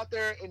like, go out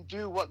there and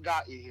do what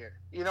got you here.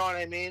 You know what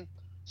I mean?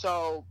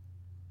 So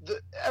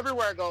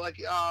everywhere I go,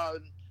 like,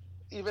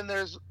 even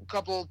there's a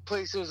couple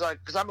places, like,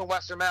 because I'm in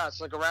Western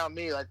Mass, like around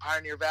me, like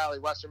Pioneer Valley,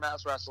 Western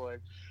Mass Wrestling,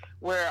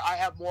 where I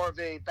have more of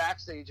a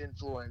backstage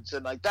influence,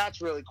 and like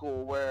that's really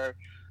cool. Where,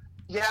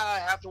 yeah, I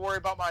have to worry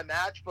about my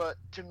match, but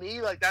to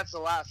me, like that's the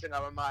last thing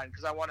on my mind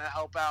because I want to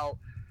help out,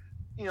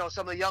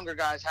 some of the younger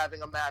guys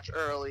having a match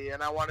early,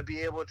 and I want to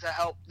be able to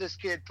help this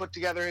kid put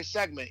together his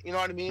segment. You know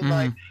what I mean? Mm-hmm.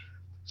 Like,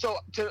 so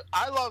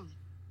I love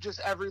just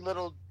every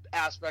little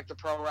aspect of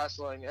pro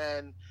wrestling,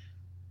 and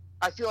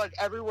I feel like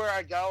everywhere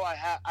I go,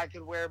 I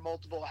can wear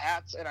multiple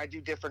hats and I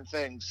do different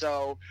things.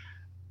 So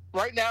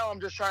right now,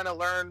 I'm just trying to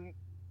learn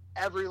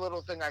every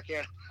little thing I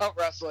can about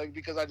wrestling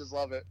because I just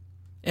love it.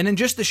 And in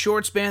just the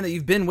short span that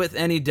you've been with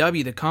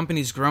NEW, the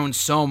company's grown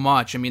so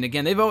much. I mean,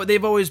 again,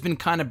 they've always been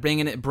kind of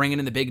bringing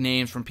in the big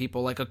names from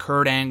people like a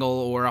Kurt Angle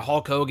or a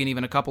Hulk Hogan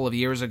even a couple of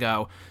years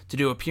ago to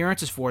do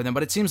appearances for them.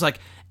 But it seems like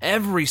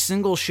every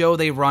single show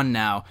they run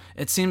now,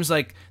 it seems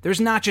like there's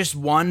not just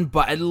one,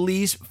 but at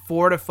least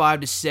 4 to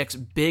 5 to 6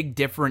 big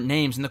different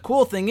names. And the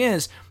cool thing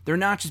is, they're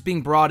not just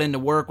being brought in to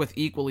work with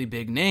equally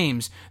big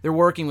names. They're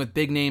working with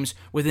big names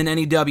within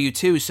NEW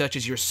too, such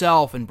as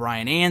yourself and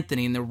Brian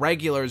Anthony and the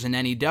regulars in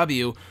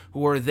NEW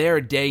who are there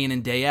day in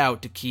and day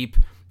out to keep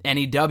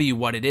NEW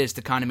what it is,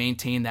 to kind of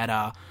maintain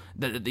that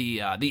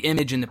the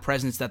image and the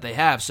presence that they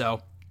have.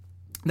 So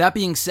that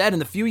being said, in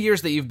the few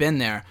years that you've been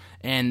there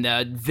and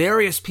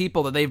various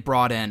people that they've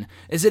brought in,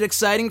 is it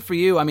exciting for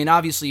you? I mean,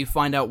 obviously you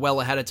find out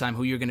well ahead of time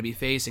who you're going to be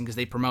facing because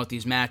they promote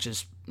these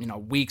matches,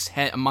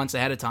 months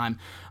ahead of time.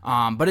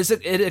 But is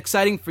it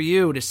exciting for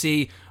you to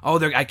see,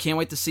 I can't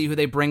wait to see who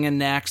they bring in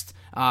next,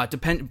 to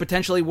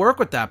potentially work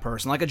with that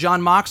person, like a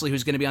Jon Moxley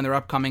who's going to be on their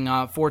upcoming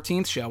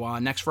 14th show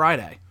next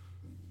Friday?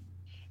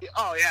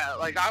 Oh, yeah,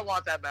 like I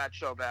want that match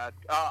so bad.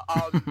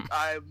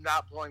 I'm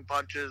not pulling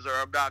punches, or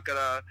I'm not going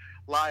to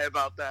lie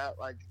about that.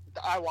 Like,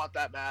 I want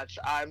that match.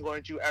 I'm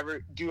going to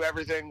do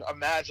everything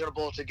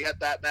imaginable to get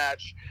that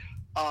match,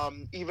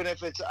 even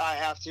if I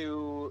have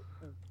to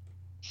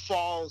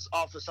falls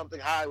off of something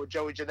high with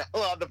Joey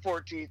Janela on the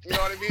 14th. You know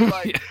what I mean?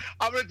 Like, yeah.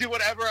 I'm going to do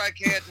whatever I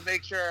can to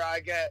make sure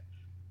I get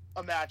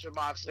a match with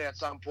Moxley at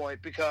some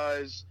point,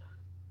 because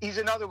he's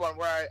another one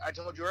where I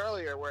told you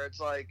earlier, where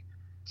it's like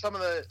some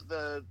of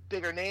the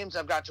bigger names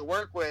I've got to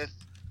work with,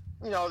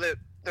 that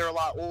they're a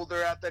lot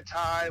older at the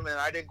time, and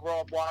I didn't grow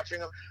up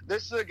watching them.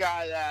 This is a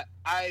guy that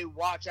I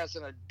watch as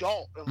an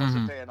adult and was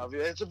a fan of.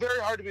 It's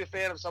very hard to be a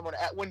fan of someone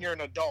when you're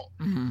an adult.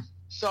 Mm-hmm.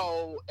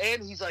 So,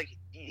 and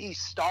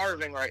he's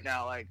starving right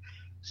now. Like,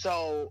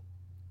 so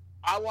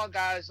I want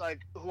guys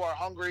like who are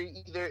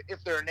hungry, either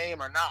if they're a name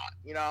or not,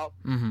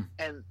 Mm-hmm.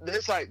 And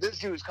this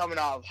dude's coming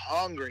off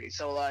hungry.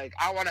 So like,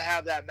 I want to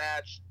have that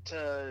match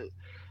to.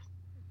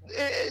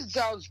 It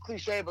sounds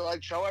cliche, but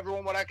like, show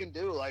everyone what I can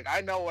do. Like,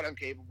 I know what I'm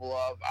capable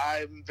of.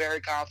 I'm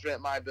very confident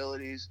in my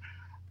abilities.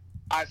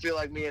 I feel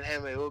like me and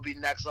him, it will be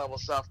next level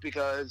stuff,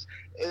 because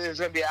there's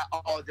going to be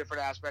all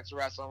different aspects of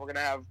wrestling. We're going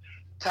to have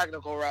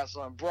technical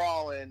wrestling,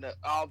 brawling.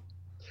 I'll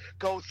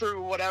go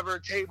through whatever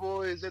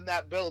table is in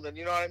that building.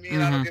 You know what I mean?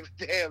 Mm-hmm. I don't give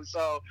a damn.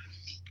 So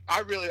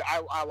I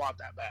want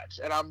that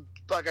match. And I'm,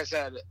 like I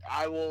said,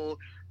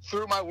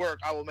 through my work,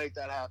 I will make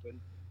that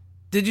happen.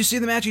 Did you see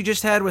the match you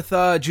just had with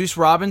Juice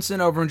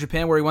Robinson over in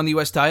Japan where he won the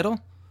U.S. title?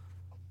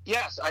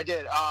 Yes, I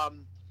did. I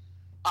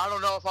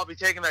don't know if I'll be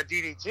taking that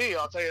DDT,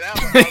 I'll tell you that.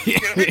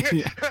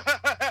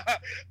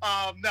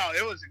 No,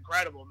 it was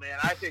incredible, man.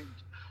 I think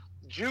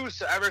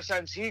Juice, ever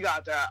since he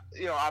got that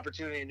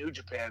opportunity in New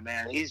Japan,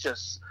 man, he's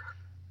just,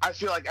 I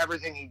feel like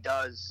everything he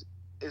does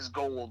is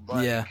gold.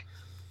 Like, yeah.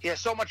 He has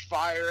so much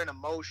fire and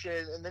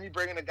emotion, and then you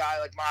bring in a guy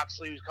like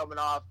Moxley who's coming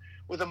off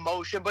with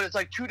emotion, but it's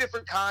like two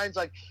different kinds,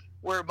 like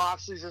where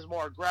Moxley's is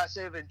more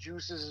aggressive and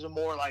Juice's is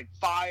more like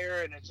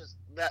fire, and it's just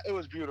that it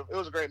was beautiful. It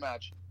was a great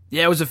match.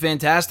 Yeah, it was a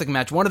fantastic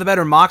match. One of the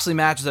better Moxley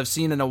matches I've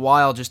seen in a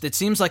while. Just, it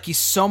seems like he's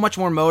so much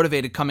more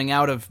motivated coming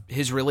out of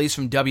his release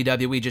from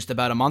WWE just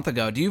about a month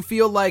ago. Do you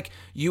feel like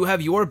you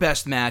have your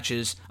best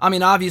matches? I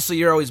mean, obviously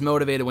you're always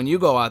motivated when you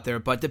go out there,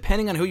 but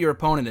depending on who your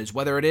opponent is,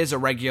 whether it is a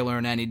regular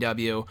in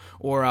NEW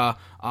or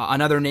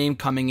another name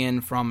coming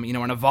in from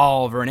an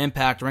Evolve or an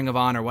Impact, Ring of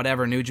Honor,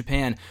 whatever, New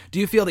Japan, do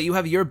you feel that you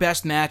have your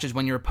best matches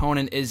when your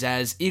opponent is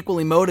as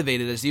equally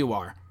motivated as you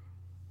are?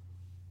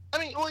 I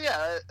mean, well,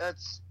 yeah,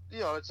 that's...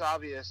 it's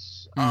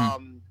obvious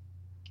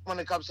when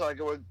it comes to like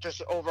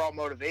just overall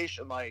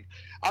motivation. Like,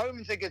 I don't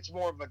even think it's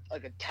more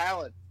of a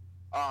talent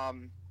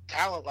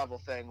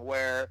level thing,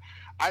 where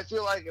I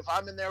feel like if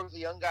I'm in there with a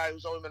young guy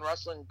who's only been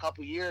wrestling a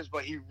couple years,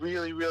 but he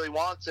really, really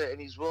wants it,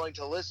 and he's willing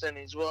to listen,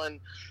 he's willing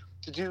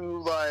to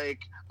do like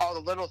all the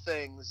little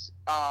things.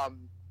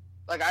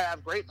 Like, I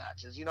have great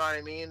matches, you know what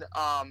I mean?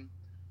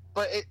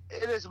 But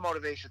it is a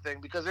motivation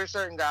thing, because there's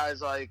certain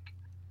guys, like,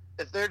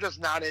 if they're just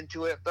not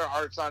into it, if their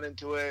heart's not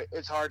into it,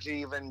 it's hard to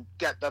even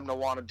get them to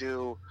want to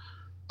do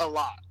a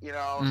lot,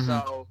 Mm-hmm.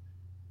 So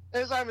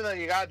it's not even that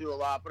you got to do a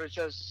lot, but it's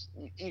just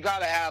you got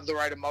to have the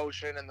right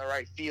emotion and the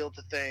right feel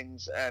to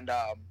things. And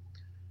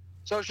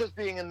so it's just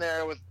being in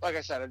there with, like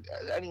I said,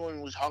 anyone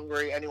who's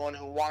hungry, anyone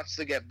who wants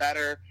to get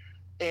better.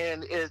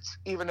 And it's,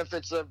 even if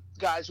it's the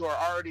guys who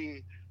are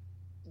already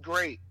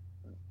great,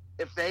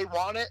 if they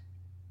want it,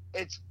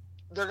 it's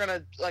they're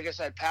gonna, like I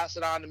said, pass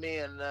it on to me,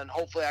 and then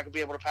hopefully I can be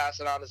able to pass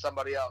it on to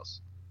somebody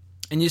else.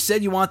 And you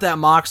said you want that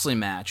Moxley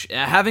match.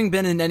 Having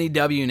been in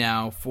NEW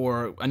now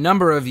for a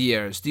number of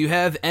years, do you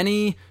have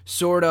any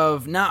sort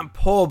of, not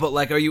pull, but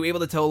like, are you able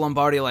to tell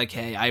Lombardi, like,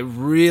 hey, I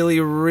really,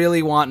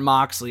 really want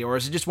Moxley? Or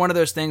is it just one of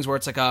those things where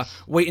it's like a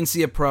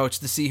wait-and-see approach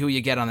to see who you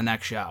get on the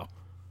next show?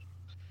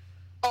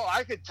 Oh,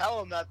 I could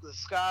tell him that the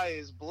sky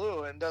is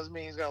blue, and doesn't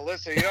mean he's going to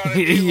listen. You know what I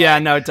mean? Yeah,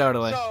 no,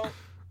 totally.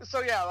 So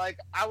yeah, like,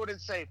 I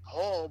wouldn't say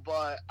pull,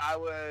 but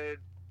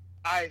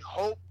I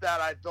hope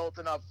that I built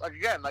enough, like,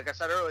 again, like I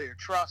said earlier,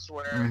 trust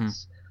where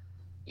it's,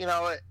 you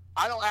know,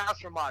 I don't ask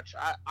for much.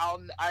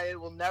 I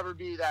will never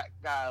be that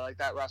guy, like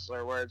that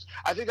wrestler, where it's,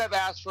 I think I've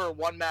asked for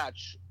one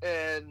match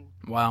in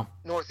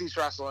Northeast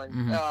Wrestling,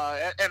 and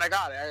I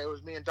got it. It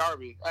was me and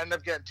Darby. I ended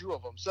up getting 2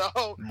 of them.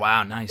 So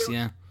wow, nice,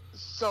 yeah.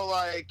 So,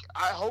 like,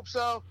 I hope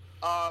so,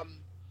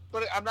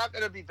 but I'm not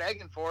going to be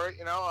begging for it,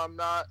 you know. I'm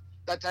not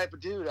that type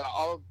of dude.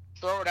 I'll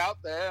throw it out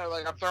there.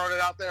 Like, I'm throwing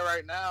it out there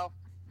right now.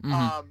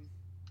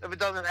 If it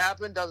doesn't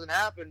happen, doesn't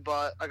happen.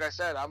 But like I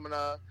said, I'm going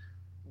to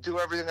do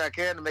everything I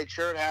can to make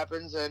sure it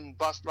happens and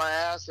bust my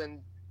ass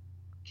and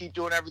keep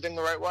doing everything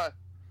the right way.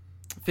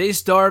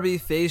 Face Darby,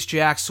 face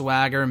Jack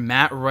Swagger,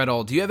 Matt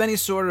Riddle. Do you have any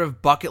sort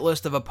of bucket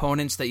list of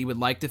opponents that you would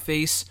like to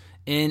face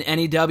in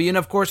NEW? And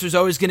of course, there's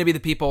always going to be the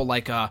people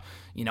like,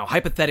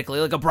 hypothetically,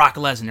 like a Brock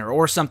Lesnar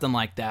or something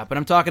like that. But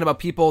I'm talking about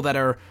people that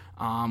are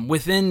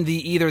within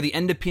either the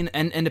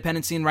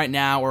independent scene right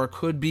now, or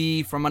could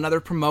be from another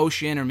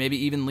promotion, or maybe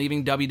even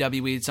leaving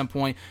WWE at some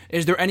point.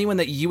 Is there anyone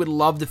that you would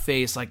love to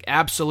face, like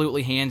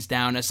absolutely hands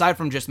down, aside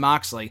from just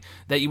Moxley,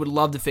 that you would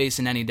love to face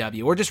in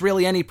NEW, or just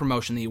really any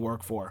promotion that you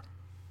work for?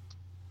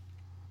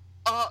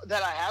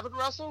 That I haven't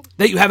wrestled?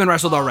 That you haven't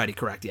wrestled already,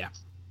 correct, yeah.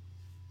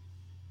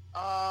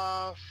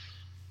 Well,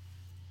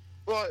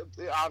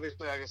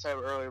 obviously, like I said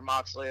earlier,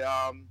 Moxley.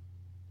 I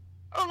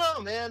don't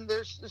know, man.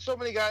 There's so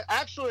many guys.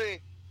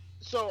 Actually,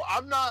 so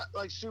I'm not,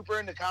 like, super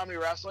into comedy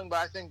wrestling, but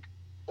I think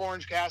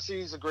Orange Cassidy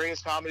is the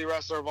greatest comedy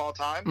wrestler of all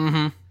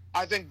time.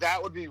 I think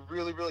that would be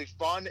really, really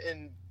fun,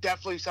 and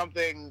definitely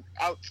something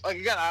out. Like,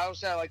 again, I always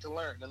say I like to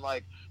learn, and,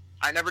 like,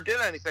 I never did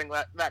anything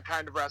that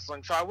kind of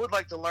wrestling, so I would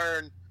like to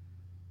learn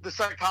the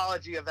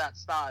psychology of that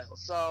style.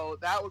 So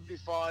that would be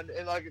fun,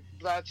 and, like,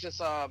 that's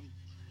just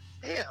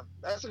damn,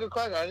 that's a good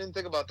question. I didn't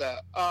think about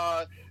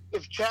that.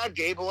 If Chad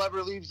Gable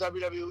ever leaves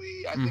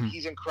WWE, I think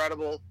he's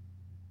incredible.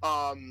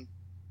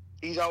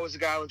 He's always the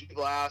guy when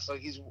people ask.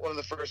 Like, he's one of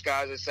the first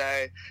guys I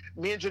say.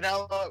 Me and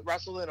Janela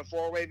wrestled in a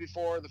 4-way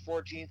before. The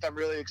 14th I'm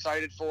really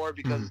excited for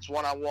because it's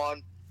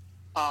one-on-one.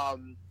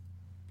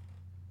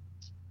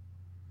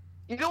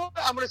 You know what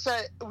I'm going to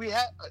say? We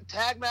had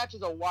tag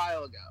matches a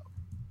while ago.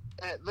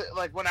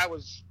 Like, when I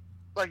was,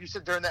 like you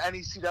said, during the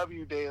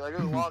NECW day. Like,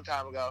 it was a long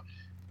time ago.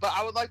 But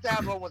I would like to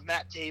have one with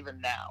Matt Taven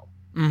now.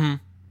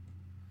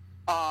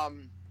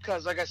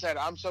 Because, like I said,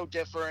 I'm so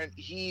different.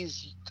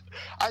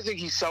 I think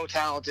he's so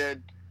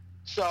talented.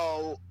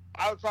 So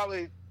I would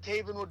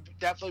Taven would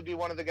definitely be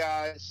one of the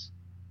guys.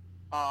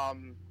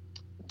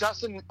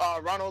 Dustin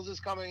Runnels is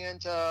coming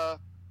into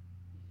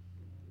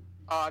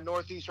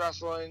Northeast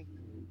Wrestling.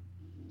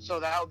 So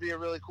that would be a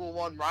really cool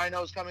one.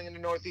 Rhino's coming into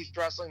Northeast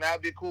Wrestling. That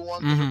would be a cool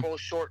one. They're both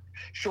short,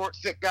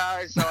 thick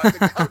guys. So I think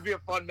that would be a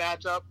fun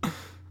matchup.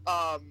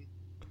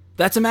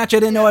 That's a match I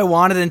didn't know I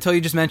wanted until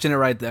you just mentioned it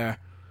right there.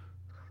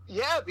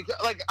 Yeah, because,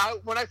 like,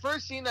 when I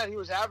first seen that he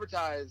was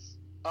advertised,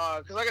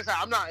 because, like I said,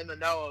 I'm not in the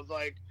know of,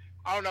 like,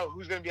 I don't know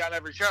who's going to be on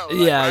every show.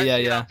 Like,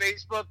 yeah. On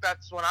Facebook,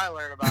 that's when I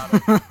learn about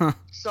it.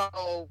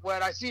 So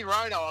when I seen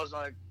Rhino, I was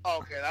like, oh,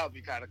 okay, that would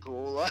be kind of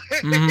cool.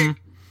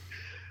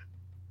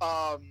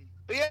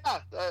 But yeah,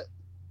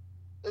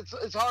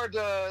 it's hard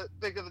to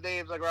think of the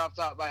names, like, right off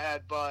the top of my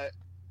head, but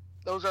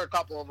those are a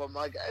couple of them.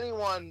 Like,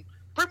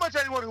 pretty much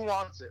anyone who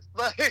wants it.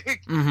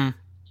 Like,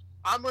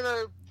 I'm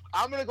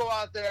gonna go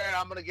out there and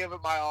I'm gonna give it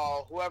my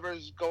all.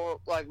 Whoever's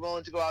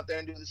willing to go out there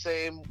and do the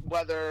same,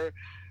 whether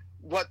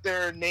what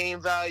their name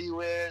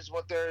value is,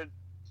 what their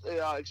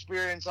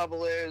experience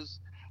level is,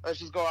 let's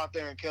just go out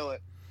there and kill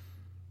it.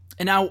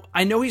 And now,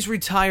 I know he's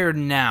retired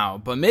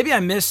now, but maybe I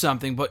missed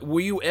something, but were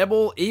you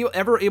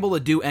ever able to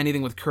do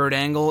anything with Kurt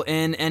Angle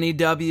in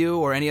NEW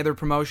or any other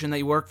promotion that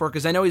you work for?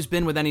 Because I know he's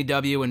been with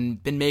NEW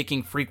and been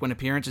making frequent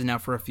appearances now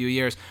for a few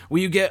years.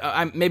 Will you get,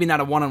 maybe not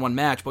a one-on-one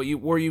match, but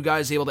were you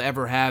guys able to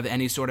ever have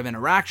any sort of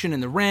interaction in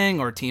the ring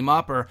or team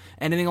up or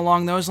anything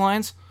along those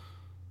lines?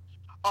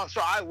 Oh,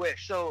 so I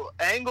wish. So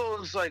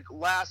Angle's, like,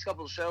 last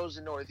couple of shows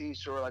in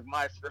Northeast were, like,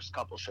 my first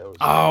couple shows.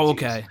 Oh,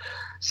 okay.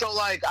 So,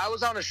 like, I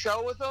was on a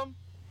show with him.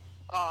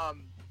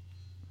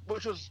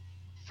 Which was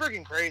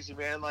freaking crazy,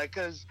 man. Like,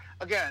 because,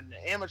 again,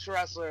 amateur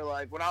wrestler,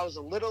 like, when I was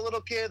a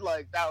little kid,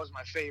 like, that was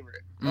my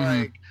favorite.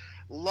 Like,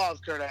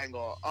 loved Kurt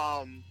Angle.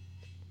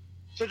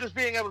 So just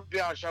being able to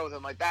be on a show with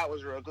him, like, that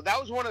was real good.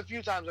 That was one of the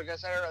few times, like I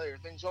said earlier,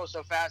 things go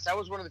so fast. That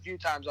was one of the few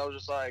times I was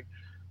just like,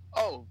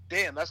 oh,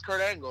 damn, that's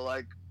Kurt Angle.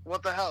 Like,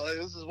 what the hell? Like,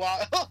 this is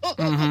wild.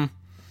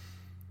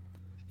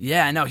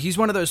 Yeah, no, he's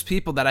one of those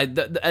people that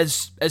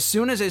as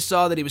soon as I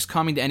saw that he was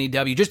coming to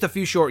NEW just a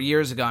few short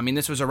years ago, I mean,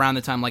 this was around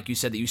the time, like you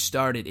said, that you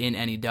started in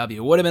NEW.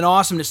 It would have been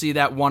awesome to see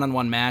that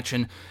one-on-one match,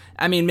 and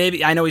I mean,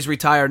 maybe, I know he's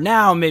retired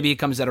now, maybe he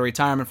comes out of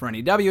retirement for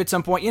NEW at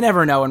some point. You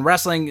never know. In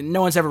wrestling,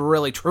 no one's ever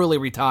really truly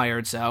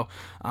retired, so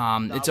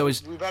it's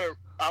always...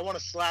 I want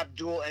to slap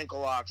dual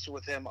ankle locks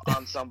with him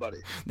on somebody.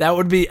 That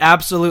would be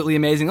absolutely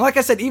amazing. Like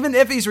I said, even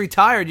if he's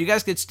retired, you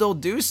guys could still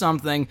do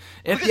something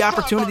if the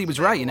opportunity was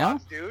right, you know?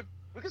 Locks, dude.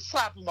 We could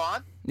slap him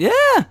on.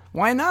 Yeah,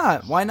 why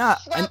not? Why not?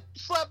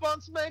 Slap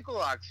on some ankle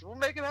locks. We'll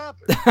make it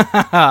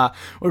happen.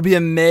 Would be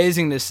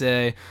amazing to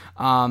say.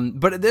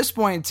 But at this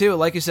point, too,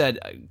 like you said,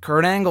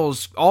 Kurt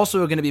Angle's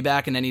also going to be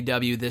back in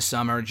NEW this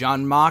summer.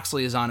 Jon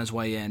Moxley is on his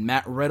way in.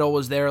 Matt Riddle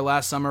was there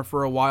last summer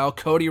for a while.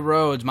 Cody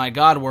Rhodes, my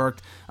God,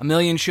 worked a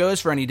million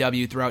shows for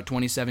NEW throughout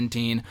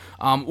 2017.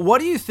 What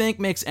do you think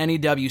makes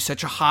NEW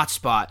such a hot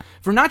spot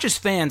for not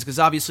just fans, because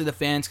obviously the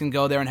fans can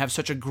go there and have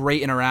such a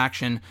great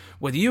interaction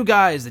with you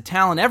guys, the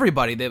talent,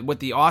 everybody, with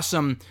the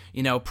awesome,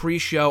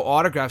 pre-show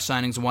autograph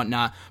signings and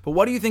whatnot. But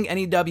what do you think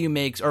NEW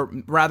makes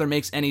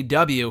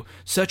NEW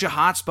such a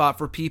hot spot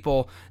for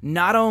people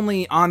not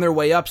only on their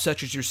way up,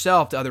 such as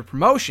yourself, to other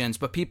promotions,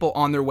 but people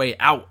on their way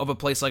out of a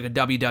place like a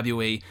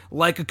WWE,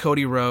 like a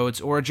Cody Rhodes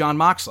or a Jon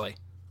Moxley?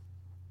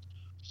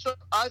 So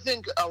I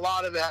think a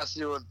lot of it has to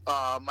do with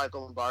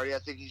Michael Lombardi. I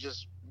think he's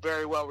just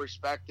very well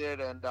respected,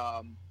 and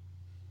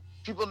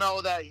people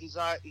know that he's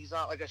not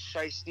like a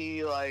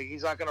shiesty, like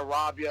he's not gonna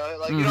rob you,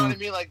 like you know what I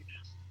mean, like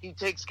he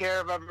takes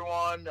care of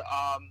everyone.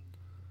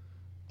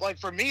 Like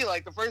for me,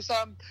 like the first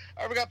time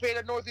I ever got paid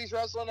at Northeast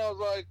Wrestling, I was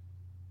like,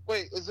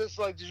 wait, is this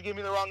like, did you give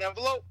me the wrong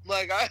envelope?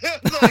 Like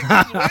this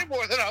is way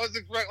more than I was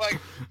expecting. Like,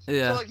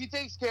 yeah. So like he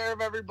takes care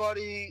of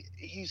everybody.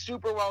 He's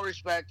super well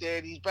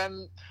respected. He's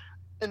been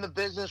in the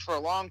business for a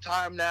long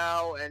time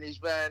now, and he's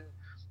been,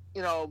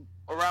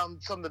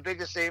 around some of the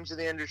biggest names in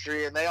the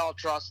industry, and they all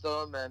trust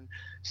him. And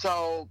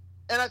so,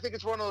 and I think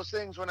it's one of those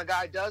things when a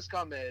guy does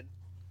come in,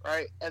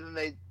 right, and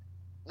then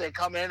they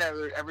come in,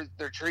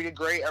 they're treated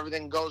great,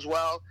 everything goes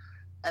well,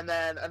 and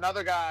then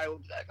another guy will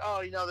be like,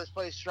 oh, this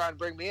place is trying to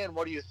bring me in,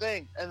 what do you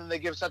think? And then they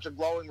give such a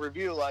glowing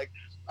review. Like,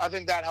 I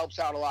think that helps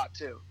out a lot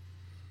too.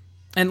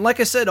 And like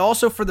I said,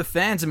 also for the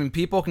fans, I mean,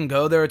 people can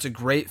go there. It's a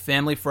great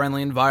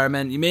family-friendly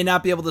environment. You may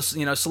not be able to,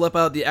 slip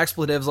out the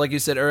expletives like you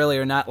said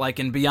earlier, not like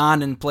in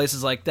Beyond and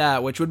places like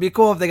that, which would be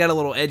cool if they got a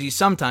little edgy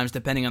sometimes,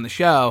 depending on the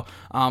show.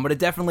 But it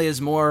definitely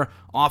is more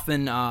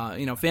often,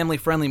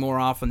 family-friendly more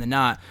often than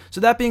not. So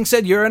that being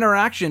said, your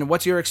interaction,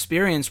 what's your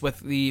experience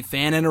with the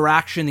fan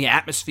interaction, the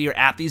atmosphere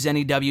at these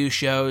NEW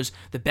shows?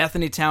 The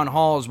Bethany Town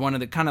Hall is one of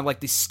the kind of like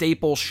the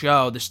staple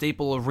show, the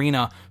staple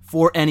arena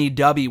for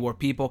NEW where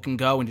people can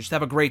go and just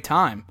have a great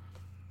time.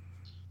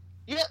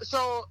 Yeah,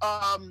 so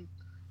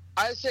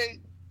I say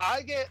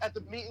I get at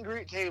the meet and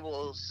greet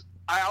tables,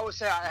 I always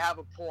say I have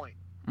a point.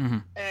 Mm-hmm.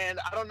 And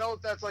I don't know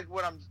if that's like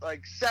when I'm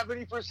like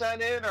 70%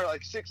 in or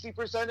like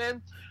 60%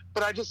 in,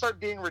 but I just start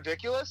being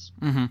ridiculous.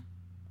 Mm-hmm.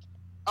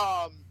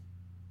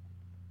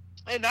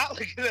 And not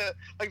like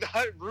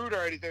the rude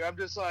or anything. I'm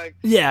just like,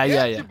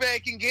 yeah.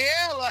 Bacon gear.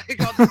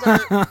 Like I'll just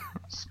start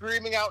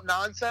screaming out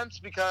nonsense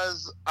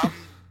because I'm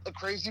a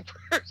crazy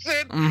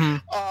person. Mm-hmm.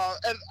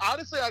 And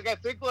honestly, like I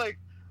think like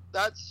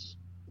that's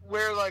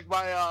where like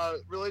my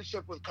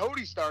relationship with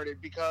Cody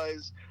started,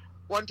 because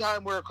one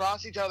time we were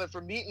across each other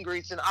for meet and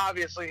greets, and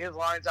obviously his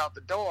line's out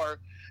the door,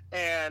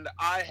 and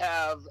I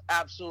have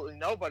absolutely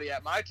nobody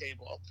at my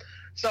table.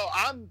 So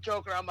I'm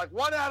joking. I'm like,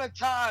 one at a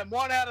time.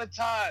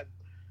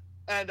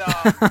 And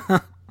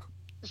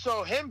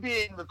so him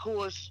being the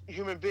coolest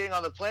human being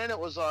on the planet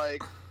was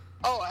like,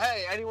 oh,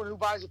 hey, anyone who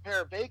buys a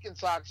pair of bacon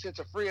socks gets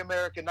a free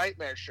American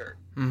Nightmare shirt.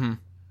 Mm-hmm.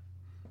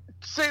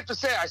 Safe to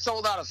say, I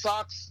sold out of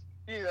socks.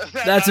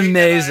 That's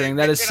amazing.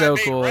 That is so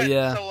cool. Rent.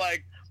 Yeah. So,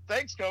 like,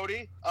 thanks,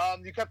 Cody.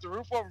 You kept the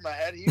roof over my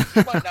head. He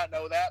might not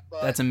know that,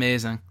 but that's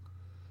amazing.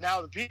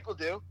 Now the people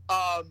do.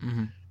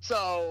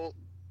 So,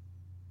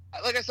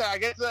 like I said, I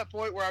get to that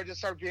point where I just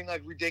start being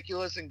like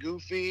ridiculous and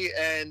goofy,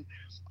 and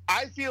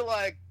I feel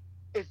like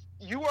if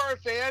you are a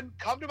fan,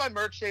 come to my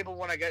merch table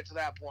when I get to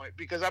that point,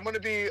 because I'm going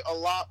to be a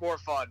lot more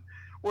fun.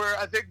 Where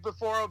I think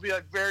before it'll be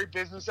like very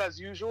business as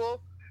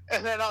usual,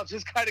 and then I'll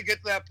just kind of get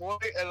to that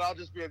point, and I'll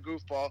just be a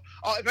goofball.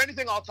 If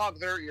anything, I'll talk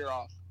their ear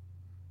off.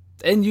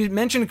 And you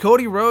mentioned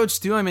Cody Rhodes,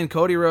 too. I mean,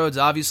 Cody Rhodes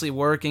obviously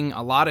working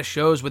a lot of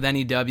shows with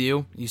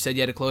NEW. You said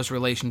you had a close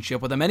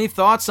relationship with him. Any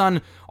thoughts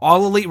on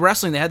All Elite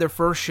Wrestling? They had their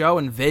first show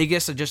in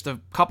Vegas just a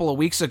couple of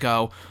weeks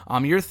ago.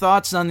 Your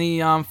thoughts on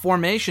the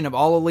formation of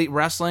All Elite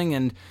Wrestling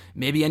and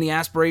maybe any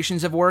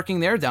aspirations of working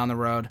there down the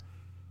road?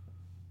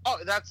 Oh,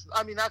 that's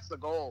the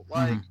goal.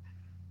 Like,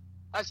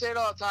 I say it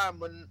all the time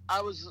when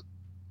I was,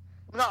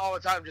 not all the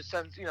time, just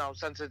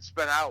since it's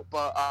been out,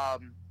 but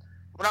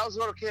when I was a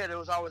little kid, it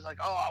was always like,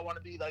 oh, I want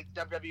to be like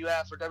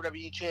WWF or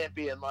WWE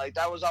champion. Like,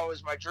 that was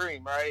always my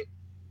dream, right?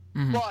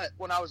 Mm-hmm. But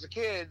when I was a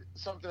kid,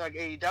 something like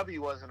AEW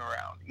wasn't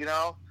around,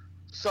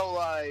 So,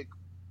 like,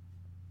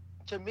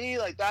 to me,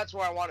 like, that's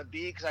where I want to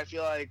be, because I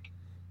feel like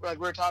like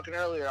we were talking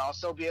earlier, I'll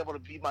still be able to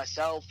be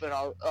myself, and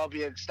I'll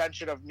be an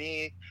extension of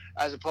me,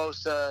 as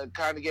opposed to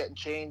kind of getting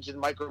changed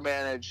and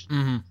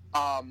micromanaged.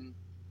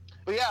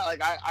 But yeah,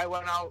 like I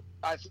went out,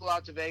 I flew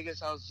out to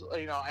Vegas. I was,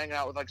 hanging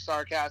out with like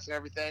StarCast and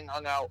everything,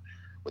 hung out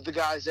with the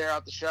guys there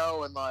at the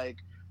show, and like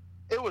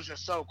it was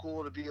just so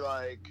cool to be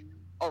like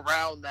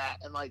around that,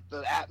 and like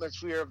the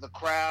atmosphere of the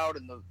crowd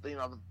and the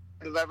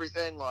of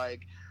everything.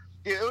 Like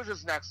it was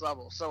just next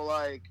level. So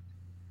like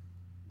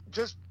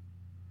just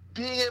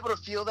being able to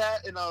feel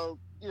that in a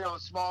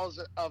as small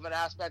of an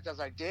aspect as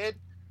I did,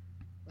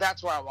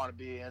 that's where I want to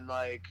be. And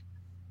like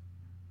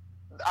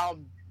I'll,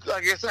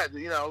 like I said,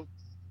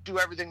 do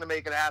everything to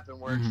make it happen,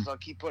 where just I'll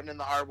keep putting in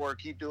the hard work,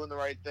 keep doing the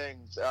right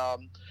things,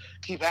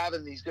 keep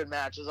having these good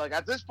matches. Like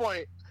at this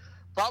point,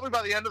 probably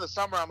by the end of the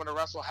summer, I'm going to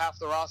wrestle half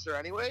the roster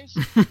anyways.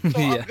 So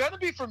yeah. I'm going to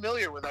be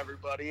familiar with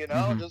everybody,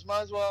 just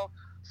might as well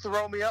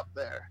throw me up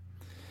there.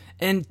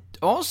 And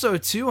also,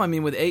 too, I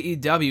mean, with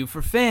AEW,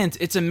 for fans,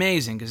 it's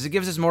amazing because it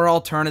gives us more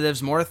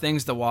alternatives, more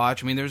things to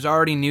watch. I mean, there's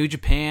already New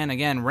Japan,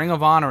 again, Ring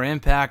of Honor,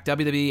 Impact,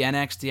 WWE,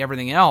 NXT,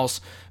 everything else.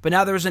 But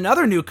now there's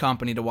another new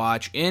company to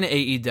watch in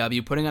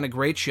AEW, putting on a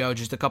great show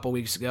just a couple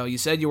weeks ago. You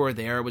said you were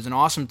there. It was an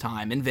awesome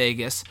time in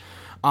Vegas.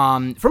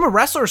 From a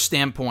wrestler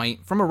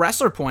standpoint, from a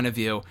wrestler point of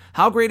view,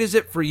 how great is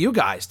it for you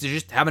guys to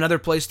just have another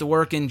place to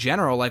work in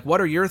general? Like,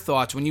 what are your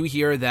thoughts when you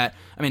hear that?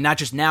 I mean, not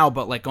just now,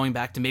 but like going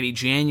back to maybe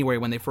January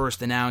when they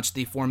first announced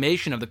the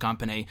formation of the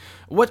company.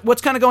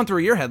 What's kind of going through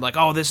your head? Like,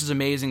 oh, this is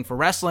amazing for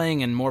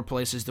wrestling and more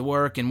places to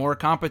work and more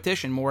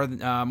competition, more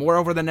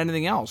over than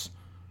anything else.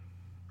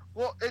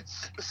 Well,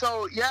 it's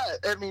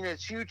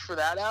huge for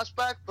that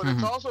aspect, but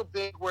it's also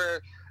big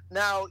where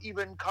now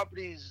even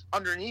companies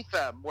underneath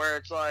them, where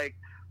it's like,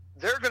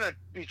 they're going to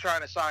be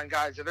trying to sign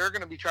guys, or they're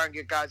going to be trying to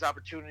get guys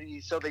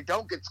opportunities so they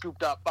don't get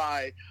scooped up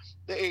by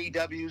the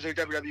AEWs or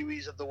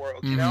WWEs of the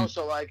world,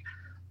 So, like,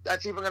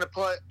 that's even going to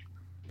put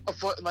a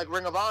foot in, like,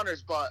 Ring of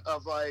Honor's butt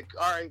of, like,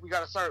 all right, we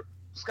got to start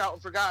scouting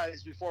for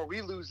guys before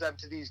we lose them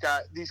to these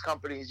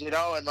companies,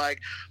 and,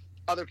 like,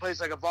 other places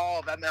like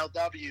Evolve,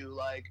 MLW,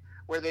 like,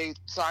 where they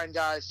sign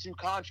guys to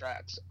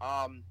contracts.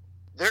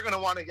 They're going to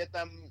want to get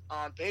them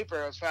on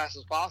paper as fast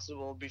as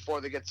possible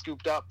before they get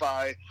scooped up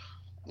by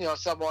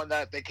someone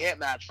that they can't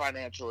match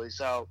financially.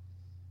 So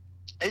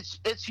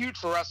it's huge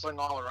for wrestling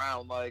all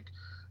around. Like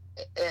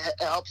it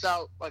helps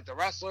out like the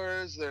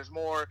wrestlers. There's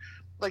more,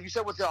 like you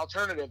said, with the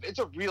alternative, it's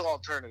a real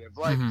alternative.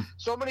 Like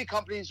so many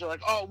companies are like,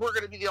 oh, we're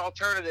going to be the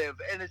alternative.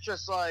 And it's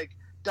just like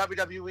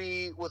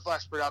WWE with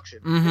less production.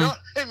 You know what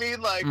I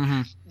mean? Like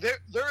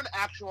they're an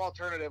actual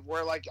alternative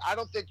where like, I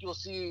don't think you'll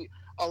see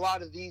a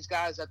lot of these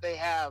guys that they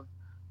have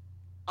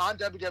on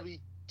WWE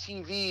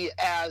TV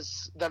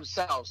as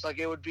themselves. Like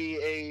it would be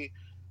a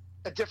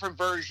different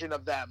version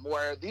of them,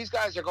 where these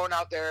guys are going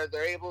out there,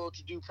 they're able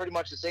to do pretty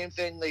much the same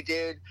thing they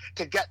did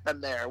to get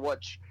them there,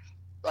 which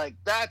like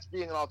that's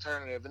being an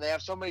alternative. And they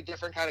have so many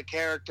different kind of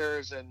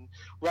characters and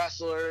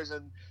wrestlers,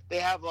 and they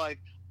have like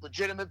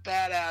legitimate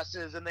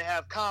badasses, and they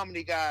have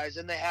comedy guys,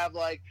 and they have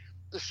like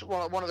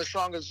one of the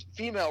strongest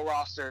female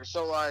rosters.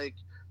 So like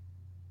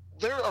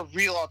they're a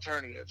real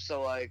alternative.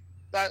 So like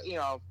that,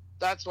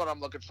 that's what I'm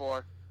looking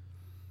for.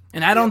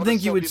 And I don't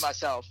think you would be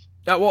myself.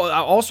 Well,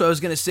 also, I was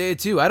going to say it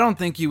too. I don't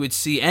think you would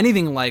see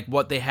anything like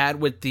what they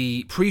had with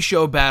the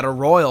pre-show Battle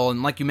Royal.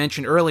 And like you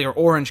mentioned earlier,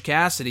 Orange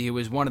Cassidy, who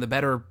is one of the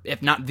better,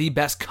 if not the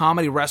best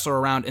comedy wrestler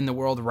around in the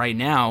world right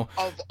now.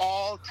 Of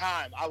all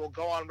time. I will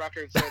go on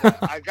record and say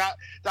that.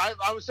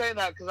 I was saying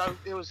that because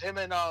it was him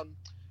and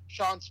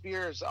Sean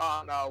Spears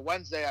on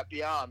Wednesday at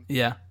Beyond.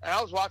 Yeah. And I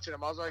was watching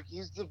him. I was like,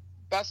 he's the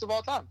best of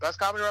all time. Best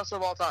comedy wrestler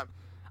of all time.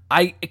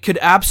 I could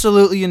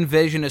absolutely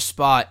envision a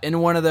spot in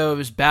one of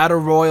those Battle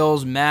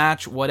Royals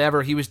match,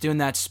 whatever. He was doing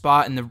that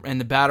spot in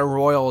the Battle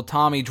Royal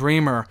Tommy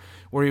Dreamer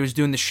where he was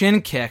doing the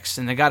shin kicks,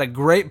 and they got a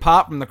great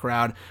pop from the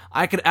crowd.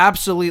 I could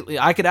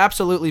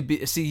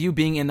absolutely see you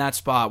being in that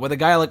spot with a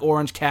guy like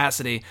Orange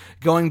Cassidy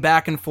going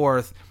back and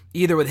forth,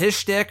 either with his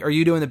shtick or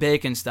you doing the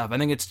bacon stuff. I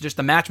think it's just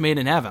a match made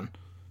in heaven.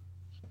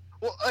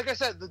 Well, like I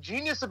said, the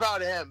genius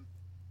about him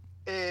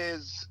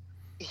is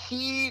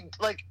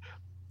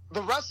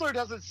the wrestler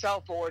doesn't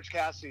sell for Orange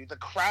Cassidy. The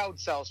crowd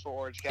sells for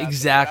Orange Cassidy.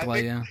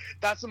 Exactly, yeah.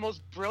 That's the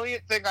most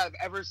brilliant thing I've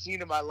ever seen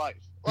in my life.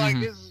 Like,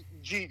 this is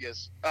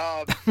genius.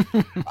 I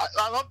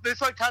love this,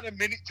 like, kind of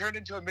turned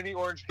into a mini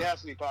Orange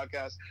Cassidy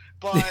podcast.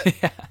 But,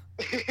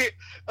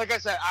 like I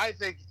said, I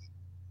think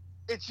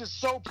it's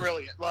just so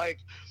brilliant. Like,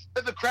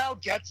 the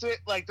crowd gets it.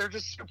 Like, they're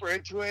just super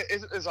into it.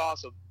 It's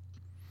awesome.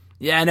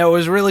 Yeah, I know, it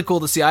was really cool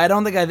to see. I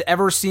don't think I've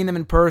ever seen him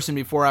in person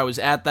before I was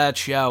at that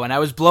show, and I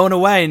was blown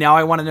away. Now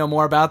I want to know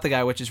more about the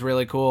guy, which is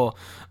really cool.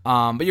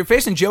 But you're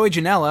facing Joey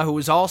Janela, who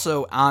was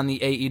also on the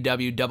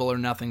AEW Double or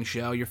Nothing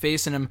show. You're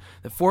facing him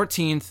the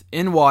 14th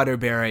in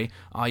Waterbury.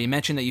 You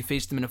mentioned that you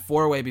faced him in a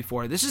 4-way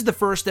before. This is the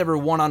first ever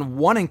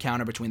one-on-one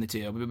encounter between the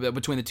two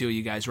of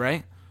you guys,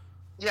 right?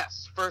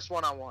 Yes, first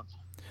one-on-one.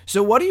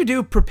 So what do you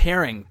do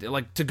preparing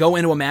to go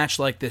into a match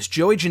like this?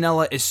 Joey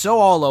Janela is so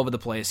all over the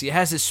place. He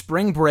has his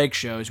spring break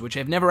shows, which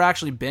I've never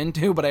actually been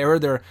to, but I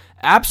heard they're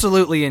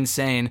absolutely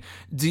insane.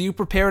 Do you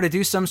prepare to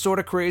do some sort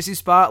of crazy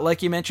spot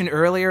like you mentioned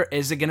earlier?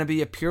 Is it going to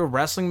be a pure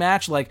wrestling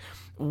match?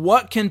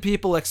 What can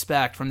people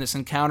expect from this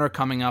encounter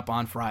coming up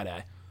on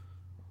Friday?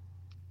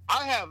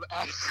 I have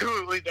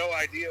absolutely no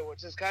idea,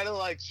 which is kind of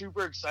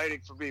super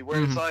exciting for me,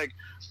 where it's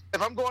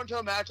if I'm going to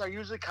a match, I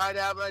usually kind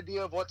of have an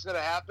idea of what's going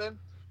to happen.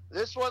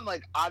 This one,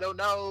 I don't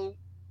know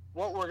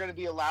what we're going to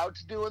be allowed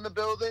to do in the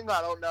building. I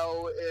don't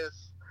know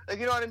if,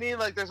 you know what I mean?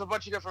 There's a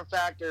bunch of different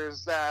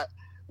factors that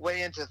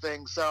weigh into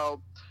things.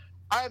 So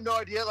I have no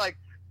idea.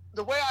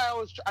 The way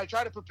I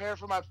try to prepare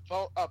for my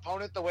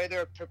opponent the way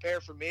they're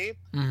prepared for me.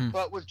 Mm-hmm.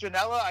 But with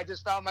Janela, I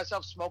just found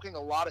myself smoking a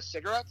lot of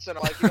cigarettes. And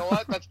I'm like, you know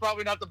what? That's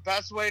probably not the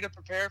best way to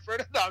prepare for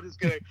it. No, I'm just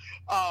kidding.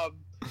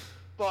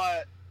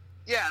 But,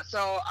 yeah,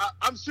 so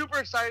I'm super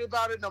excited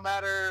about it no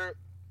matter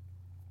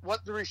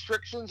what the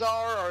restrictions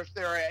are or if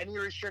there are any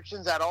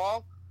restrictions at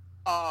all.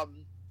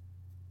 I'm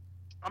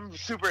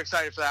super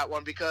excited for that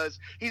one because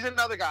he's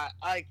another guy.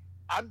 I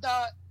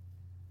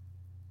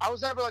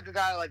was never a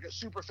guy a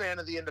super fan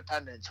of the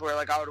independents where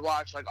I would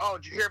watch oh,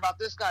 did you hear about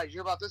this guy? Did you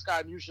hear about this guy?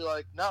 I'm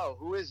usually no,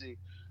 who is he?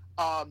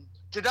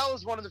 Janela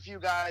is one of the few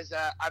guys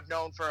that I've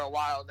known for a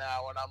while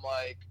now, and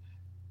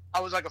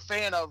I was a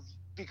fan of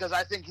because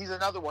I think he's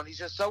another one. He's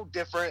just so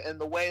different in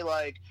the way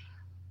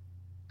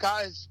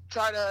guys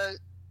try to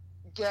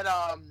get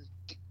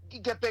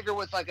bigger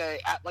with a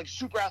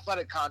super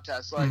athletic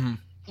contests. Mm-hmm.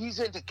 He's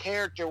into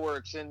character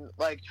works and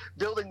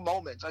building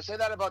moments. I say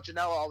that about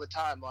Janela all the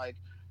time.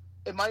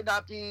 It might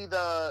not be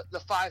the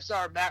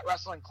 5-star Mat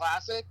Wrestling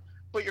Classic,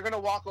 but you're going to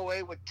walk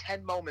away with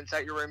 10 moments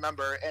that you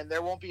remember, and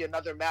there won't be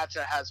another match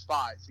that has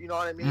 5. You know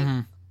what I mean? Mm-hmm.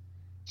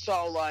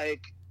 So,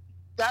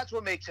 that's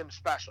what makes him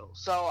special.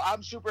 So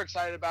I'm super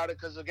excited about it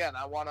because, again,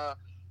 I want to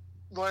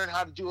learn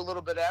how to do a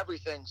little bit of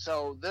everything.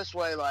 So this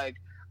way,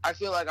 I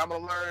feel I'm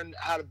going to learn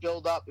how to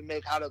build up and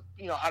how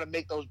to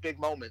make those big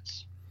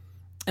moments.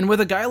 And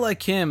with a guy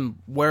like him,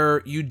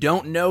 where you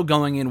don't know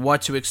going in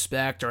what to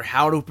expect or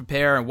how to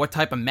prepare and what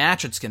type of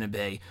match it's going to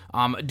be,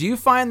 do you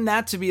find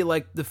that to be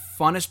the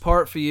funnest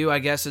part for you, I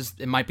guess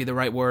it might be the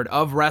right word,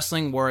 of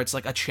wrestling, where it's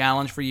a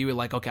challenge for you?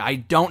 Okay, I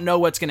don't know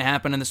what's going to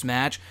happen in this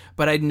match,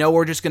 but I know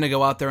we're just going to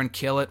go out there and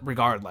kill it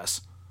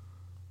regardless.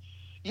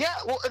 Yeah,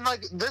 well, and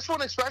this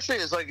one especially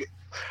is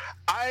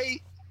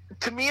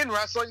to me in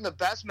wrestling, the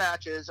best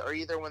matches are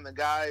either when the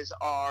guys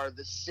are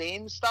the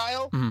same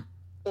style mm-hmm.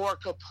 or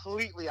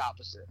completely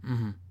opposite.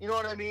 Mm-hmm. You know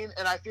what I mean?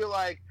 And I feel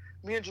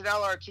me and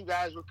Janela are two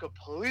guys with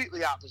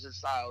completely opposite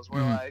styles.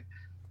 Where mm-hmm.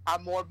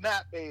 I'm more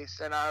mat based,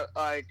 and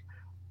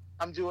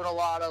I'm doing a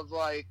lot of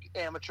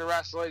amateur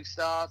wrestling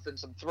stuff and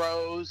some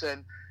throws,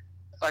 and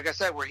like I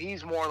said, where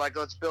he's more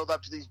let's build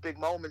up to these big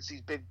moments,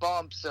 these big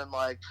bumps, and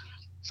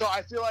so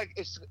I feel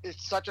it's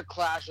such a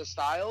clash of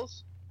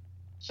styles.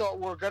 So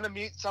we're going to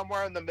meet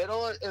somewhere in the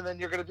middle, and then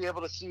you're going to be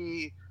able to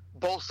see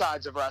both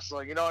sides of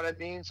wrestling. You know what I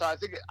mean? So I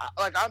think,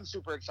 I'm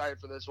super excited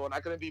for this one.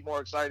 I couldn't be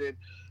more excited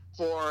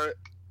for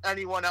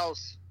anyone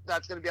else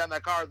that's going to be on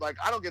that card.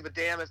 I don't give a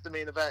damn if the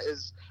main event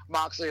is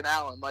Moxley and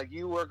Allen.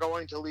 You were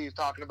going to leave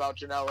talking about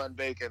Janela and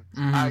Bacon.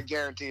 Mm-hmm. I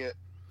guarantee it.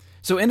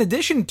 So in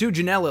addition to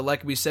Janela,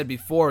 like we said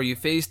before, you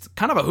faced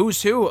kind of a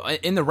who's who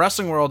in the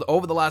wrestling world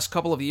over the last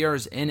couple of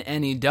years in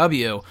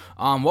NEW.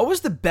 What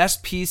was the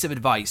best piece of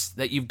advice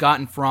that you've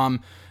gotten from,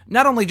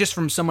 not only just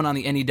from someone on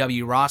the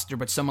NEW roster,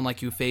 but someone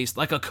like you faced,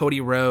 like a Cody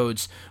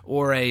Rhodes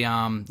or a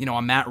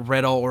Matt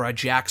Riddle or a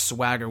Jack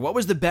Swagger? What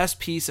was the best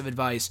piece of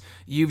advice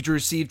you've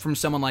received from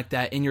someone like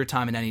that in your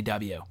time in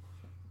NEW?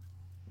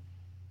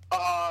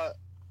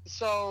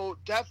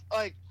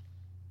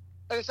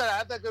 Like I said, I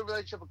had that good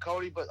relationship with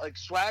Cody, but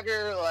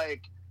Swagger,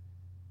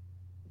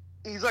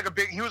 he was like a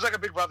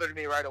big brother to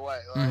me right away.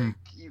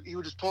 He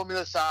would just pull me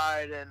to the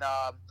side and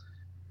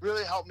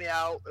really help me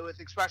out with,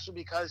 especially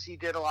because he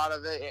did a lot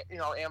of the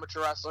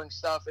amateur wrestling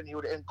stuff, and he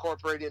would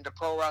incorporate it into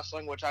pro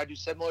wrestling, which I do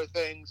similar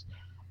things.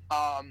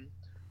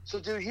 So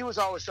dude, he was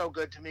always so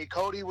good to me.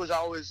 Cody was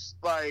always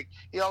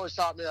he always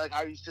taught me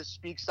how you just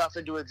speak stuff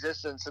into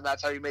existence, and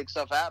that's how you make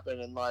stuff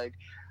happen. And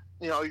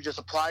you just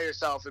apply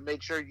yourself and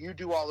make sure you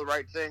do all the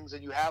right things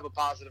and you have a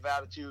positive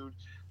attitude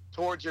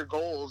towards your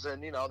goals,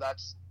 and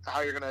that's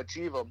how you're going to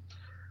achieve them.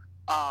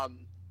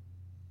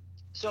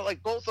 So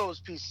both those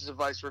pieces of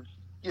advice were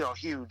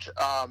huge.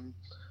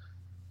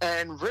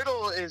 And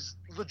Riddle is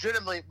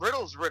legitimately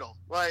Riddle's Riddle.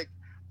 The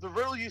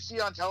Riddle you see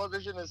on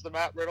television is the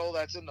Matt Riddle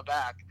that's in the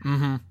back.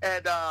 Mm-hmm.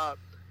 And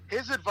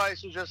his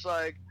advice was just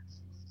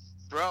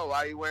bro,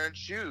 why are you wearing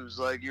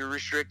shoes? You're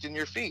restricting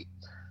your feet.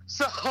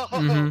 So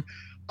mm-hmm.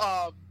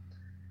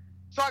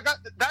 So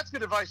that's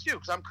good advice too,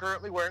 because I'm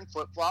currently wearing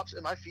flip-flops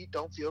and my feet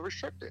don't feel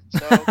restricted.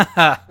 So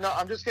no,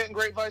 I'm just getting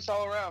great advice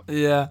all around.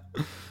 Yeah.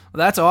 Well,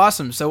 that's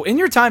awesome. So in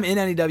your time in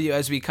NEW,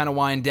 as we kind of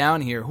wind down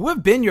here, who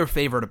have been your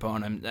favorite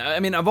opponent? I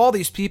mean, of all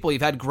these people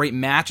you've had great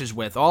matches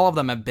with, all of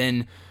them have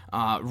been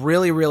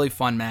Really, really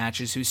fun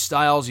matches whose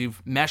styles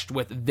you've meshed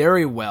with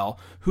very well.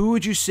 Who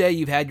would you say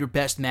you've had your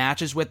best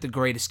matches with, the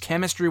greatest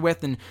chemistry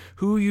with, and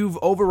who you've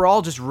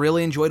overall just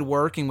really enjoyed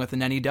working with in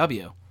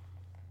NEW?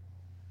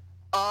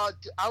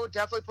 I would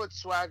definitely put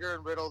Swagger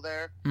and Riddle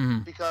there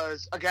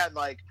because, again,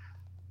 like,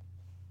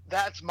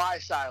 that's my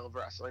style of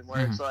wrestling,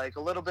 where it's like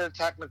a little bit of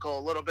technical,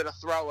 a little bit of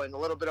throwing, a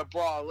little bit of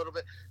brawl, a little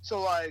bit.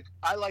 So, like,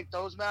 I like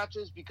those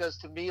matches because,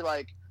 to me,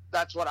 like,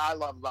 that's what I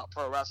love about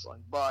pro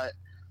wrestling. But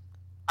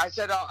I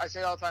say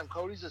all the time,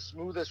 Cody's the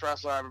smoothest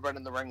wrestler I've ever been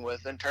in the ring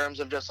with in terms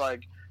of just,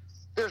 like,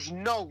 there's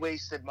no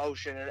wasted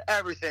motion, and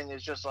everything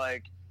is just,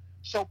 like,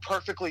 so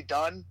perfectly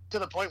done to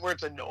the point where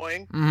it's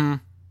annoying.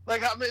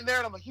 Like, I'm in there,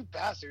 and I'm like, you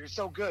bastard, you're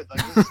so good.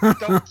 Like, just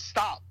don't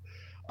stop.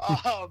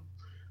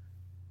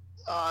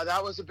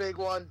 That was a big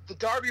one. The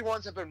Darby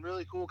ones have been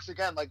really cool because,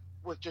 again, like,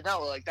 with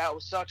Janela, like, that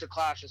was such a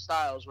clash of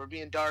styles where me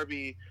and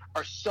Darby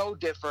are so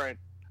different.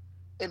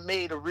 It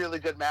made a really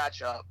good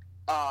matchup.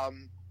 But,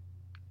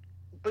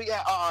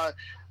 yeah,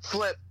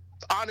 Flip.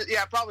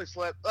 Probably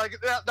Flip. Like,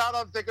 now that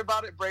I'm thinking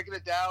about it, breaking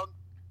it down,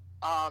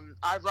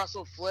 I've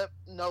wrestled Flip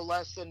no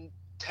less than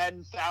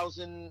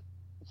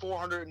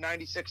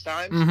 10,496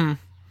 times.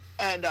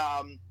 And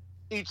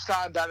each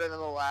time better than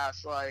the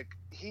last. Like,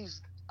 me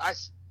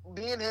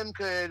and him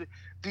could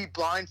be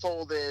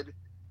blindfolded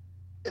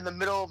in the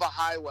middle of a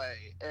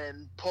highway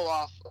and pull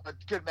off a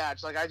good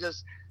match. Like,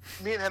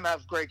 me and him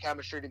have great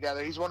chemistry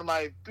together. He's one of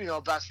my,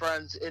 best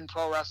friends in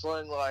pro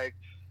wrestling. Like,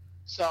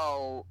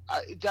 so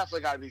I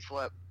definitely got to be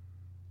Flip.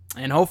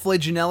 And hopefully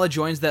Janela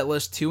joins that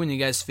list too when you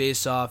guys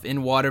face off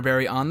in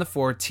Waterbury on the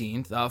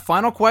 14th.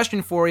 Final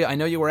question for you. I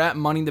know you were at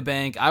Money in the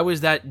Bank. I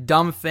was that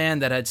dumb fan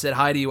that had said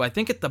hi to you, I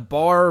think at the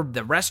bar,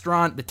 the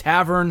restaurant, the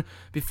tavern,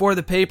 before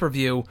the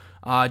pay-per-view.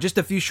 Just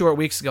a few short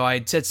weeks ago, I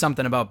had said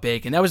something about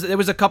bacon. It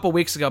was a couple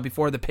weeks ago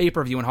before the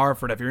pay-per-view in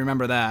Hartford, if you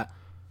remember that.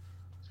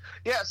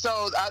 Yeah,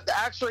 so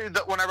actually,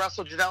 when I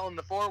wrestled Janela in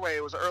the four-way,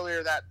 it was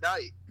earlier that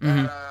night.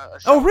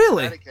 Oh,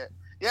 really?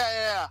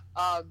 Yeah.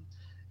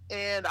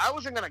 And I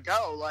wasn't going to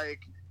go, like,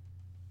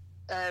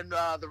 and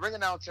the ring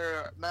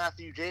announcer,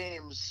 Matthew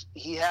James,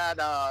 he had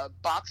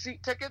box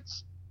seat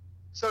tickets.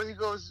 So he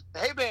goes,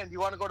 hey, man, do you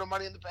want to go to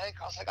Money in the Bank?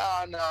 I was like,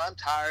 oh, no, I'm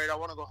tired. I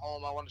want to go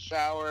home. I want to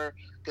shower,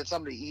 get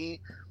something to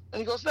eat.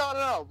 And he goes,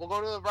 no. We'll go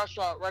to the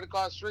restaurant right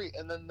across the street,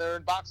 and then they're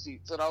in box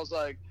seats. And I was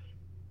like,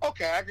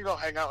 okay, I can go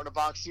hang out in a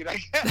box seat, I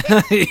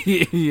guess.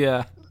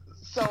 Yeah.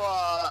 So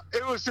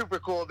it was super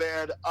cool,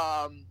 man.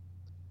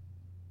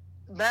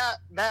 Matt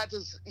I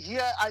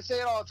say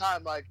it all the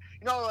time, like,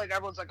 like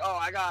everyone's like, oh,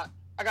 I got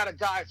a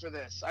guy for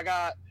this. I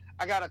got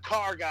a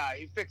car guy.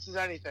 He fixes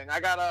anything. I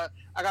got a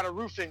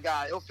roofing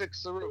guy. He'll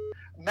fix the roof.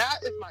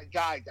 Matt is my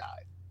guy.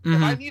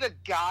 If I need a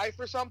guy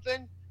for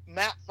something,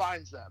 Matt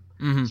finds them.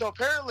 So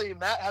apparently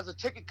Matt has a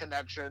ticket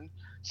connection,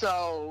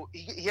 so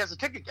he has a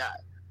ticket guy.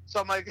 So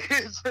I'm like,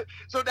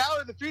 so now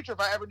in the future, if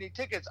I ever need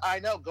tickets,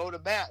 I know, go to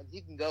Matt, and he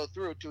can go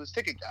through to his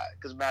ticket guy,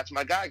 because Matt's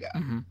my guy.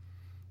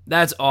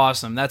 That's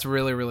awesome. That's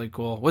really, really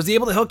cool. Was he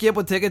able to hook you up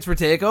with tickets for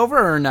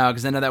TakeOver or no?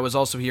 Because I know that was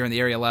also here in the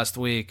area last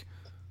week.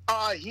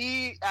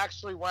 He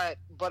actually went,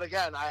 but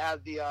again, I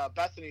had the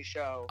Bethany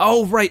show.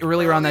 Oh, right,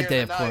 earlier on that day,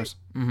 of course.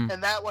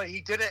 And that one,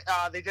 he didn't.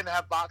 They didn't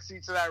have box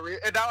seats in that.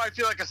 And now I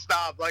feel like a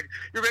snob. Like,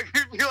 you're making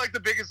me feel like the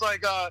biggest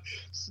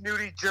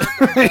snooty jerk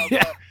right now.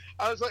 Yeah. But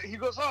I was like, he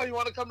goes, oh, you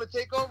want to come to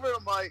TakeOver?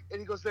 I'm like, and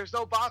he goes, there's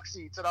no box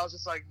seats, and I was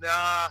just like,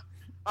 nah.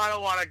 I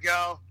don't want to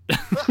go.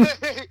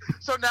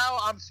 So now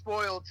I'm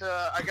spoiled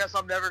to, I guess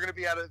I'm never going to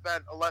be at an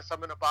event unless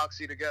I'm in a box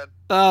seat again.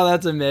 Oh,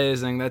 that's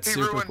amazing. That's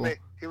super cool.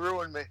 He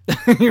ruined me.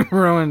 He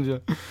ruined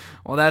you.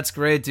 Well, that's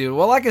great, dude.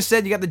 Well, like I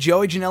said, you got the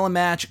Joey Janela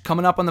match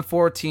coming up on the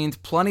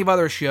 14th. Plenty of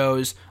other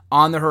shows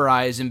on the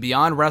horizon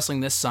beyond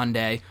wrestling this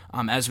Sunday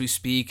as we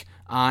speak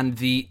on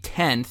the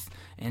 10th.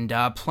 And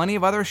plenty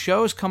of other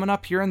shows coming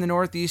up here in the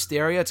Northeast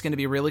area. It's going to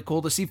be really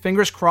cool to see.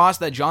 Fingers crossed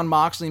that Jon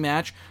Moxley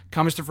match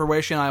comes to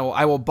fruition.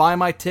 I will buy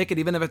my ticket,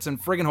 even if it's in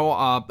friggin'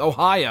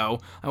 Ohio.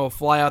 I will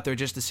fly out there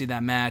just to see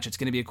that match. It's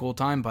going to be a cool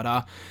time.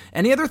 But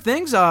any other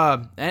things,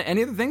 Brad,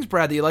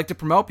 that you'd like to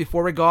promote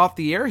before we go off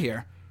the air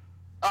here?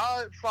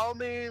 Follow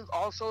me on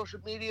all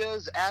social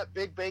medias at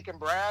Big Bacon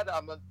Brad.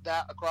 I'm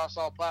that across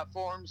all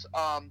platforms.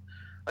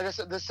 Like I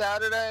said, this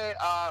Saturday,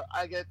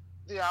 I get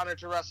the honor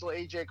to wrestle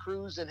AJ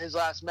Cruz in his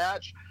last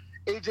match.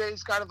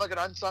 AJ's kind of like an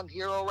unsung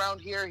hero around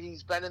here.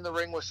 He's been in the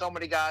ring with so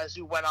many guys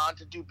who went on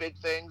to do big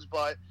things,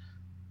 but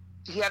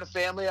he had a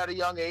family at a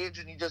young age,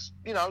 and he just,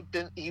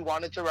 he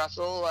wanted to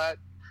wrestle at,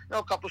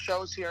 a couple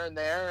shows here and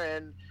there,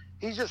 and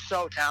he's just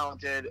so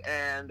talented,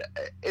 and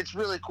it's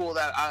really cool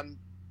that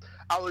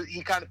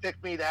he kind of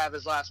picked me to have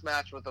his last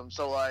match with him.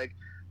 So, like,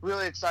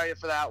 really excited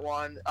for that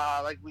one.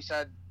 Like we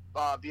said,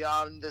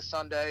 beyond this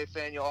Sunday,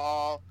 Faneuil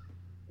Hall,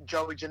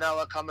 Joey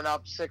Janela coming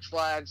up, Six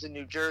Flags in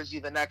New Jersey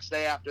the next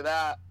day after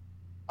that.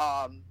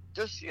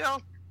 Just,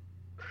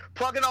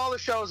 plugging all the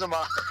shows I'm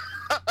on.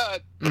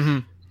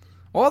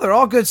 Well, they're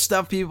all good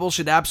stuff. People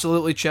should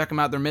absolutely check them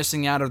out. They're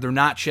missing out, or they're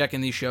not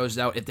checking these shows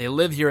out. If they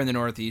live here in the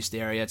Northeast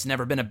area, it's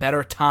never been a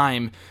better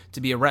time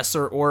to be a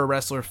wrestler or a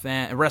wrestling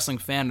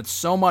fan. With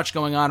so much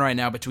going on right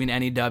now between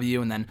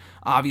NEW and then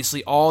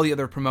obviously all the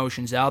other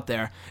promotions out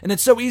there. And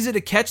it's so easy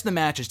to catch the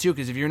matches too,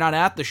 because if you're not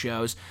at the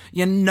shows,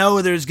 you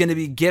know there's going to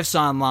be GIFs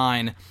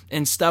online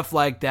and stuff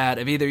like that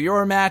of either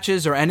your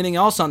matches or anything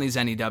else on these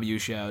NEW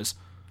shows.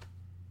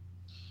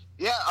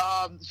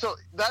 Yeah, so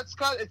that's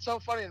it's so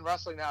funny in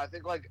wrestling now. I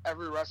think like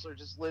every wrestler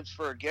just lives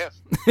for a GIF.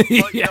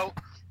 But, Yeah.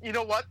 you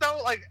know what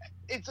though? Like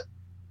it's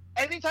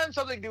anytime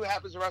something new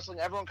happens in wrestling,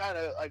 everyone kind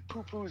of like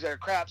poo-poos or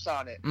craps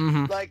on it.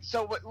 Mm-hmm. Like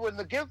so when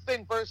the GIF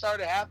thing first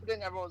started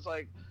happening, everyone's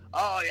like,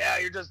 "Oh yeah,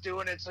 you're just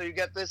doing it so you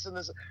get this and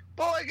this."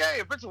 But like,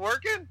 hey, if it's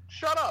working,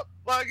 shut up.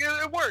 Like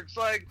it works.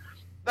 Like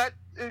that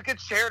it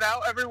gets shared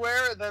out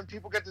everywhere, and then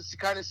people get to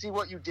kind of see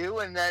what you do,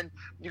 and then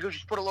you can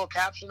just put a little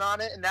caption on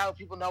it, and now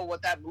people know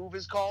what that move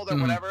is called or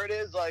whatever it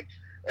is. Like,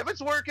 if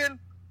it's working,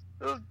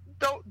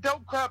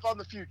 don't crap on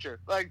the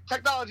future. Like,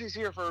 technology's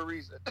here for a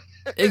reason.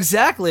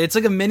 Exactly. It's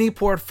like a mini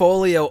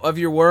portfolio of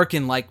your work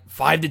in like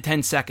 5 to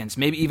 10 seconds,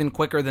 maybe even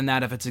quicker than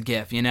that if it's a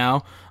GIF, you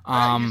know?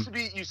 It used to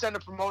be you send a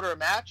promoter a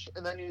match,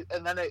 and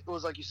then it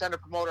was like you send a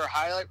promoter a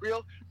highlight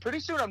reel. Pretty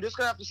soon, I'm just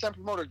gonna have to send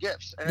promoter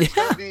GIFs, and it's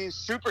gonna be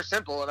super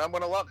simple, and I'm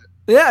gonna love it.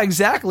 Yeah,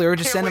 exactly. Or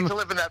just Can't send wait them to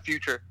live in that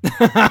future.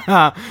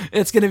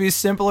 It's going to be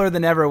simpler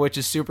than ever, which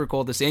is super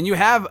cool to see. And you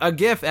have a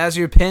GIF as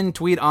your pinned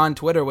tweet on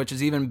Twitter, which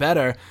is even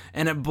better.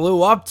 And it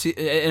blew up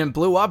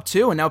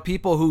too. And now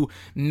people who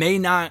may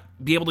not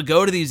be able to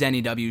go to these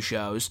NEW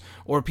shows,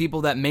 or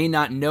people that may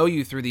not know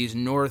you through these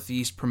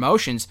Northeast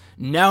promotions,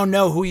 now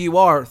know who you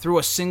are through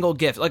a single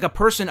GIF. Like a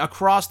person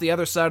across the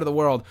other side of the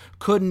world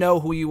could know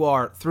who you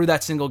are through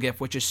that single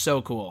GIF, which is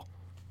so cool.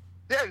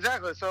 Yeah,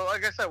 exactly. So,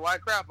 like I said, why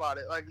crap on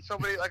it? Like so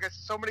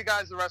many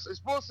guys in wrestling.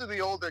 It's mostly the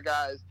older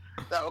guys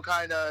that will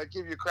kind of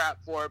give you crap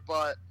for it.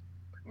 But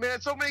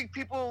man, so many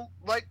people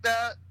like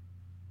that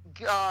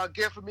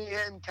GIF of me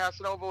hitting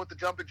Casanova with the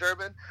jumping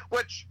German,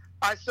 which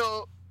I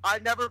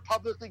never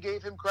publicly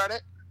gave him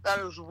credit. That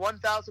it was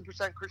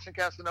 1,000% Christian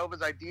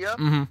Casanova's idea.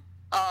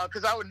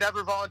 Because I would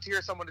never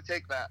volunteer someone to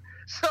take that.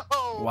 So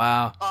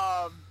wow,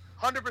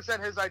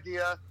 100% his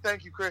idea.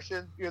 Thank you,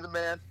 Christian. You're the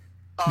man.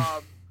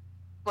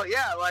 But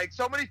yeah, like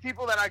so many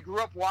people that I grew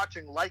up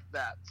watching like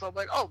that. So I'm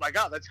like, oh my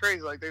God, that's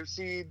crazy. Like they've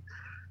seen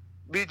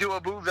me do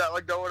a move that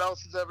like no one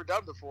else has ever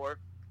done before.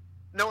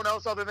 No one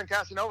else other than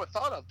Casanova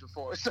thought of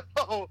before. So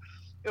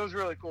it was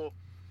really cool.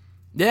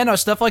 Yeah, no,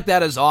 stuff like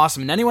that is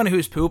awesome. And anyone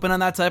who's pooping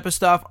on that type of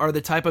stuff are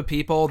the type of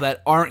people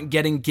that aren't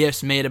getting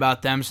GIFs made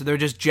about them, so they're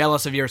just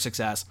jealous of your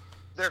success.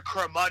 They're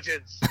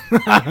curmudgeons.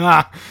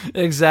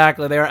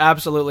 Exactly. They are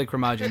absolutely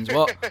curmudgeons.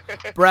 Well,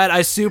 Brad,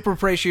 I super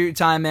appreciate your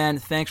time, man.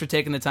 Thanks for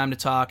taking the time to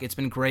talk. It's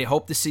been great.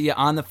 Hope to see you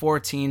on the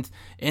 14th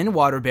in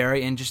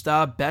Waterbury, and just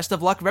best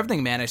of luck with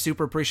everything, man. I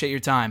super appreciate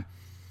your time.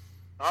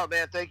 Oh,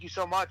 man, thank you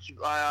so much.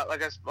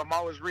 I'm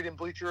always reading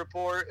Bleacher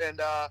Report, and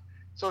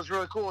so it's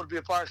really cool to be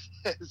a part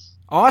of this.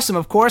 Awesome.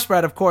 Of course,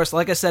 Brad, of course.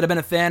 Like I said, I've been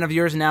a fan of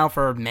yours now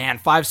for,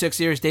 5-6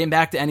 years, dating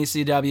back to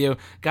NECW.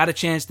 Got a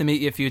chance to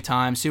meet you a few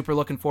times. Super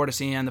looking forward to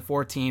seeing you on the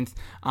 14th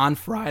on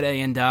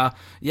Friday. And,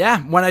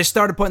 when I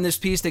started putting this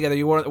piece together,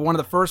 you were one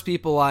of the first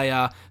people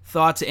I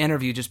thought to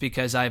interview just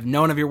because I've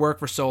known of your work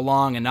for so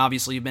long, and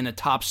obviously you've been a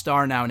top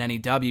star now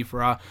in NEW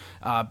for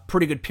a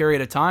pretty good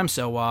period of time.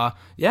 So,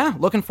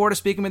 looking forward to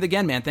speaking with you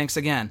again, man. Thanks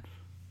again.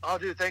 Oh,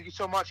 dude, thank you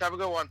so much. Have a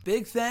good one.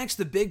 Big thanks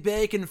to Big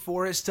Bacon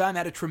for his time.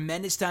 Had a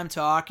tremendous time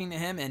talking to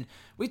him, and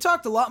we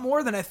talked a lot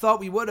more than I thought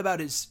we would about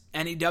his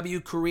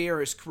NEW career,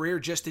 his career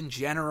just in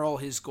general,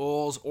 his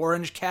goals.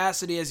 Orange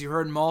Cassidy, as you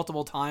heard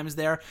multiple times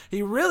there,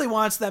 he really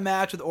wants that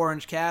match with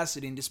Orange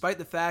Cassidy, and despite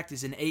the fact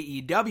he's in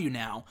AEW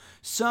now,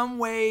 some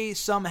way,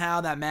 somehow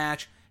that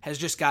match has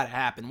just got to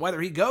happen.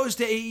 Whether he goes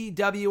to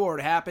AEW or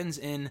it happens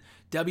in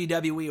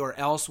WWE or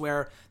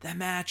elsewhere, that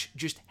match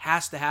just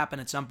has to happen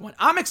at some point.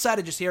 I'm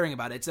excited just hearing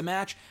about it. It's a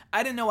match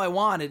I didn't know I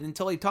wanted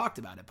until he talked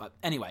about it. But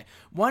anyway,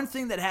 one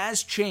thing that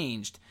has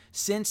changed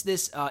since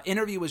this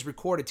interview was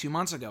recorded 2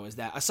 months ago is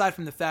that, aside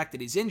from the fact that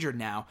he's injured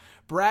now,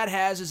 Brad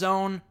has his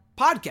own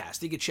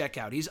podcast he could check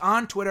out. He's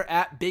on Twitter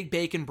at Big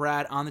Bacon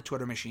Brad on the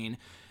Twitter machine.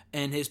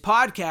 And his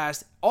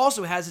podcast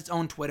also has its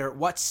own Twitter,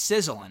 What's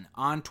Sizzlin'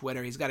 on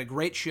Twitter. He's got a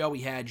great show.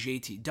 He had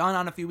JT Dunn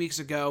on a few weeks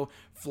ago.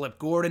 Flip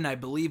Gordon, I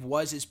believe,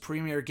 was his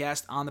premier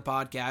guest on the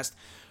podcast.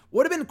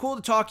 Would have been cool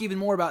to talk even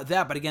more about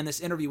that, but again, this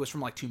interview was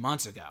from like 2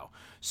 months ago.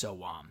 So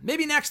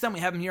maybe next time we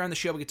have him here on the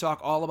show, we could talk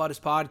all about his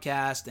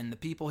podcast and the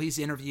people he's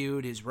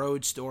interviewed, his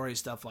road stories,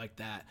 stuff like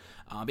that.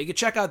 But you can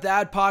check out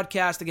that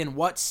podcast, again,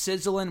 What's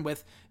Sizzlin'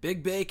 with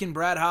Big Bacon,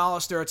 Brad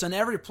Hollister. It's on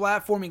every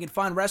platform. You can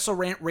find Wrestle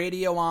Rant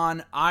Radio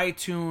on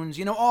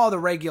iTunes, all the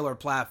regular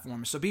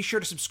platforms. So be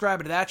sure to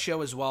subscribe to that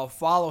show as well.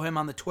 Follow him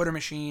on the Twitter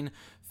machine,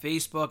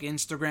 Facebook,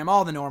 Instagram,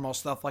 all the normal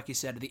stuff, like you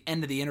said, at the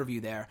end of the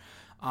interview there.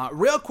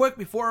 Real quick,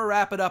 before I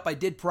wrap it up, I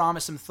did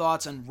promise some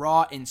thoughts on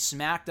Raw and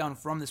SmackDown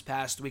from this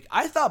past week.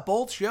 I thought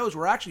both shows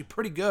were actually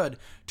pretty good.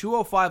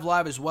 205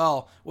 Live as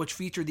well, which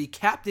featured the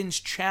Captain's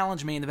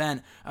Challenge main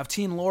event of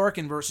Team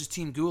Lorcan versus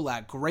Team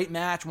Gulag. Great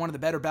match, one of the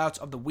better bouts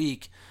of the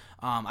week.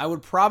 I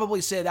would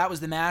probably say that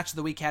was the match of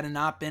the week had it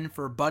not been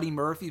for Buddy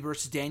Murphy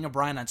versus Daniel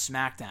Bryan on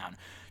SmackDown.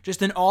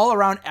 Just an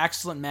all-around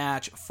excellent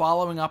match,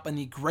 following up on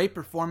the great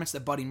performance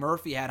that Buddy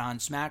Murphy had on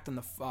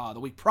SmackDown the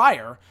week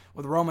prior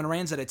with Roman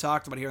Reigns that I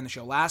talked about here in the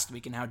show last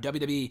week, and how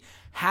WWE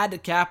had to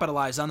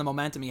capitalize on the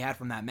momentum he had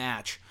from that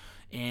match.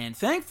 And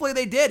thankfully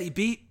they did. He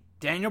beat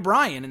Daniel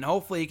Bryan, and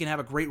hopefully he can have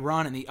a great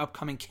run in the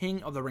upcoming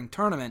King of the Ring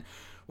tournament,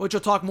 which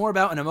we'll talk more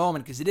about in a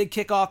moment, because it did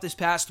kick off this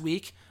past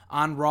week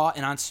on Raw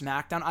and on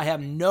SmackDown. I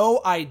have no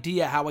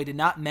idea how I did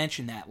not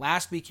mention that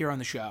last week here on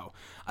the show.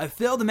 I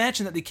failed to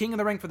mention that the King of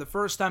the Ring for the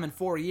first time in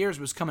 4 years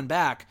was coming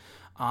back.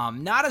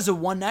 Not as a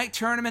one-night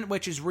tournament,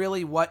 which is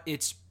really what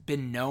it's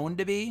been known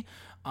to be,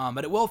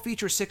 but it will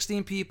feature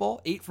 16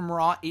 people, 8 from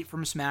Raw, 8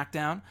 from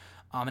SmackDown,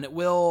 and it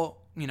will,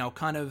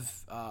 kind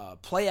of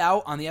play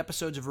out on the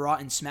episodes of Raw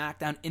and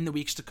SmackDown in the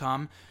weeks to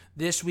come.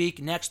 This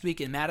week, next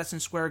week in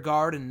Madison Square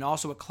Garden, and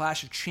also a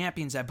Clash of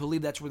Champions. I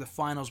believe that's where the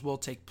finals will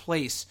take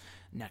place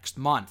next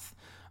month.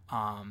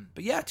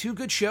 But yeah, 2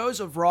 good shows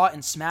of Raw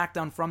and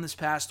SmackDown from this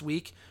past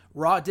week.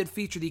 Raw did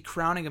feature the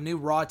crowning of new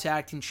Raw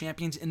Tag Team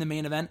Champions in the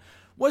main event.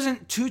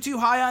 Wasn't too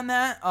high on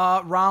that.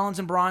 Rollins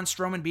and Braun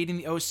Strowman beating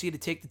the OC to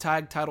take the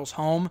tag titles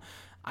home.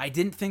 I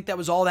didn't think that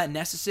was all that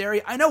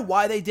necessary. I know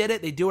why they did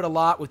it. They do it a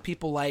lot with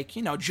people like,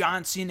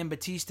 John Cena and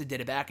Batista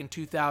did it back in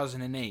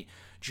 2008.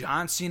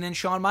 John Cena and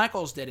Shawn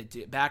Michaels did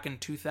it back in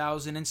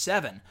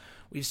 2007.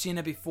 We've seen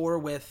it before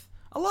with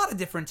a lot of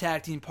different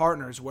tag team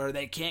partners where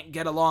they can't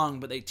get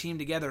along, but they team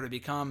together to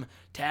become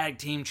tag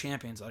team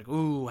champions. Like,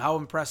 ooh, how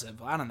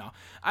impressive. I don't know.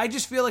 I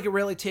just feel like it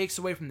really takes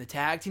away from the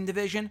tag team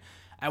division.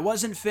 I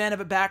wasn't a fan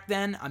of it back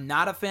then. I'm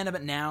not a fan of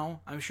it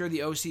now. I'm sure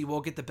the OC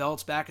will get the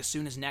belts back as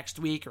soon as next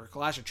week, or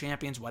Clash of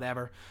Champions,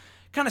 whatever.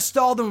 Kind of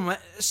stalled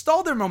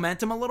their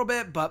momentum a little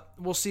bit, but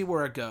we'll see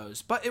where it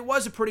goes. But it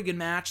was a pretty good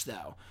match,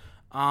 though.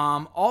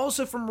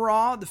 Also from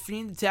Raw, The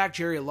Fiend attacked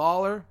Jerry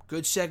Lawler.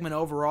 Good segment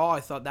overall. I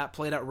thought that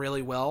played out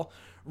really well.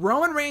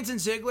 Roman Reigns and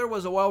Ziggler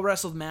was a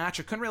well-wrestled match.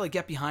 I couldn't really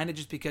get behind it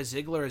just because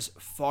Ziggler is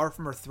far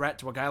from a threat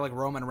to a guy like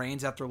Roman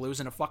Reigns after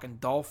losing to fucking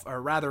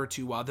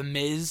The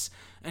Miz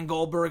and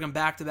Goldberg on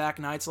back-to-back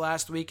nights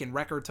last week in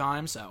record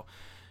time, so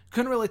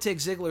couldn't really take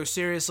Ziggler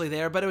seriously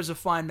there, but it was a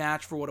fine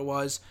match for what it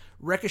was.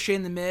 Ricochet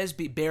and The Miz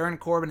beat Baron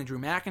Corbin and Drew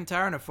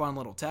McIntyre in a fun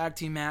little tag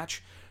team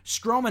match.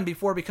 Strowman,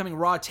 before becoming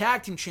Raw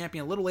Tag Team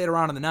Champion a little later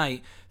on in the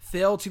night,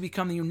 failed to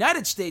become the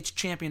United States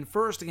Champion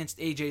first against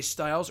AJ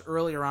Styles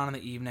earlier on in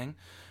the evening.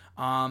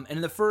 And in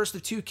the first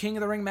of 2 King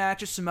of the Ring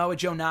matches, Samoa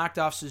Joe knocked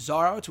off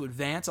Cesaro to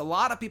advance. A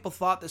lot of people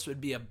thought this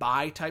would be a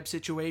bye-type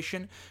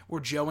situation,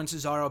 where Joe and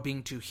Cesaro,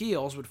 being 2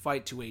 heels, would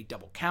fight to a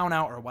double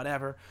countout or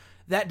whatever.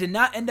 That did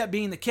not end up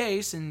being the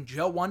case, and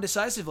Joe won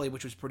decisively,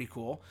 which was pretty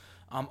cool.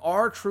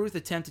 R-Truth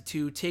attempted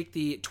to take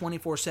the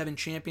 24/7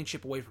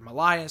 championship away from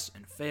Elias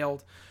and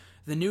failed.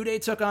 The New Day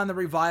took on the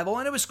Revival,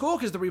 and it was cool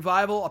because the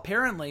Revival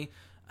apparently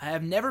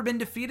have never been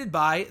defeated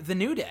by the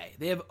New Day.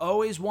 They have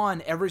always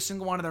won every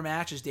single one of their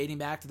matches dating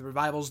back to the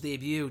Revival's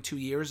debut 2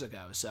 years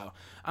ago. So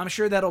I'm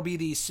sure that'll be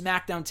the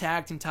SmackDown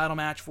Tag Team title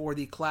match for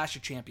the Clash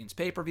of Champions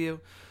pay-per-view.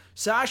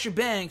 Sasha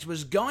Banks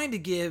was going to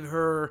give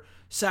her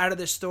side of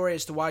the story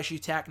as to why she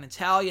attacked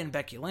Natalya and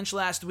Becky Lynch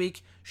last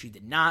week. She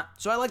did not.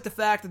 So I like the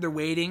fact that they're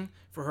waiting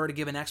for her to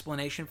give an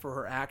explanation for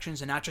her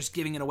actions and not just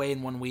giving it away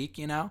in 1 week,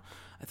 I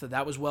thought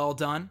that was well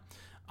done.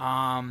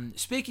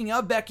 Speaking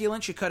of Becky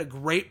Lynch, she cut a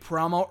great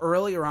promo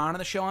earlier on in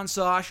the show on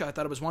Sasha. I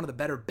thought it was one of the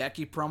better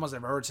Becky promos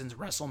I've heard since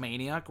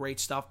WrestleMania. Great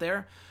stuff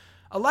there.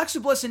 Alexa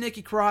Bliss and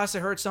Nikki Cross, I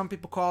heard some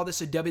people call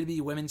this a WWE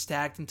Women's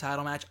Tag Team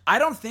title match. I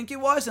don't think it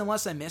was,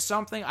 unless I missed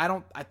something.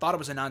 I thought it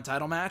was a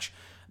non-title match.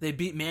 They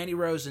beat Mandy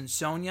Rose and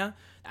Sonya.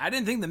 I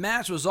didn't think the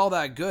match was all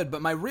that good,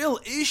 but my real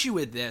issue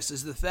with this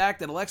is the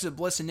fact that Alexa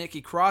Bliss and Nikki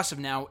Cross have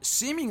now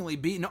seemingly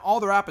beaten all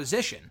their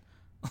opposition.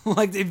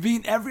 Like, they've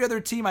beaten every other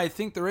team I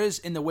think there is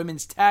in the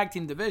women's tag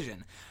team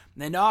division.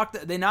 They knocked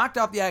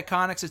off the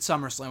Iconics at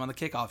SummerSlam on the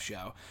kickoff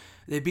show.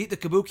 They beat the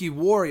Kabuki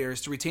Warriors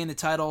to retain the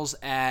titles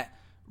at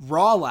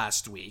Raw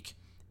last week.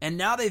 And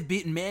now they've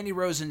beaten Mandy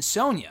Rose and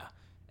Sonya.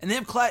 And they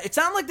have it's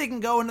not like they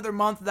can go another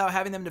month without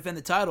having them defend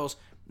the titles.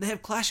 They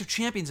have Clash of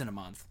Champions in a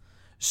month.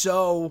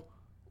 So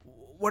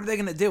what are they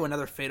going to do?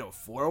 Another Fatal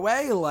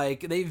 4-Way?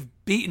 Like, they've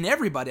beaten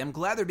everybody. I'm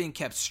glad they're being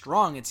kept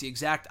strong. It's the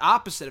exact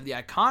opposite of the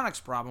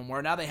Iconics problem,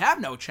 where now they have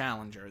no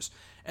challengers.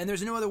 And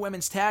there's no other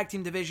women's tag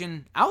team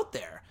division out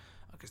there.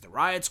 Because the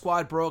Riot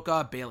Squad broke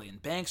up. Bayley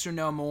and Banks are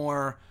no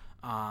more.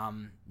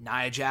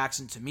 Nia Jax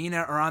and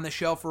Tamina are on the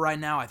shelf for right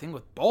now. I think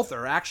both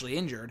are actually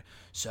injured.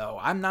 So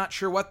I'm not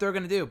sure what they're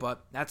going to do,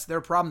 but that's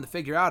their problem to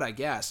figure out, I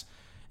guess.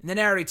 And then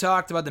I already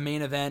talked about the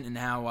main event and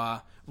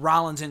how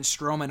Rollins and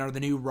Strowman are the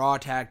new Raw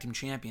Tag Team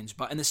Champions.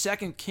 But in the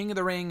second King of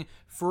the Ring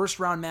first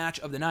round match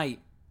of the night,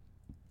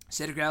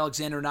 Cedric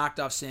Alexander knocked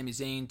off Sami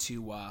Zayn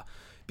to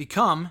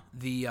become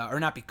the, or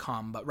not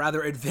become, but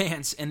rather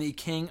advance in the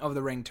King of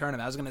the Ring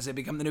tournament. I was going to say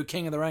become the new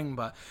King of the Ring,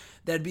 but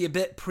that'd be a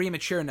bit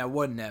premature now,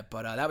 wouldn't it?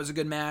 But that was a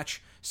good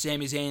match.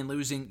 Sami Zayn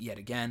losing yet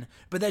again.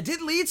 But that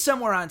did lead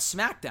somewhere on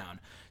SmackDown.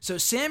 So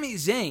Sami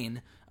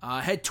Zayn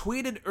had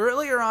tweeted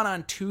earlier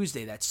on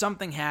Tuesday that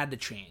something had to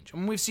change. I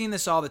mean, we've seen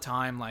this all the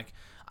time. Like,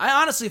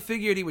 I honestly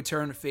figured he would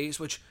turn face,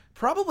 which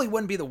probably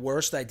wouldn't be the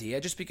worst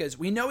idea, just because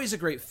we know he's a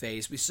great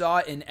face. We saw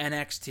it in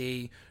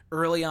NXT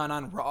early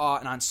on Raw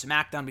and on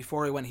SmackDown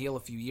before he went heel a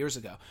few years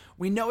ago.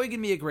 We know he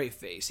can be a great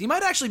face. He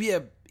might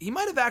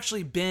have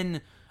actually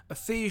been a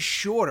face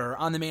shorter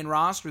on the main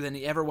roster than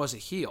he ever was a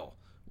heel,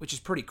 which is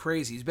pretty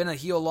crazy. He's been a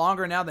heel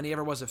longer now than he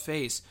ever was a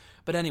face.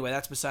 But anyway,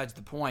 that's besides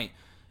the point.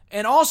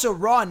 And also,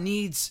 Raw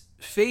needs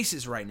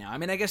faces right now. I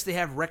mean, I guess they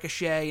have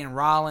Ricochet and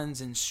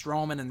Rollins and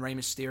Strowman and Rey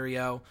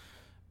Mysterio,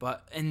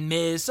 and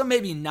Miz, so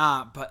maybe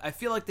not, but I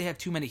feel like they have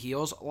too many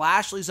heels.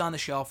 Lashley's on the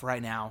shelf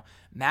right now.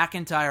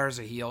 McIntyre is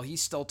a heel.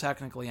 He's still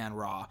technically on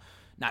Raw.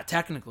 Not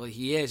technically,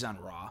 he is on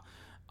Raw.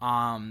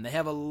 They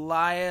have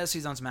Elias,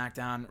 he's on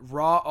SmackDown.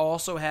 Raw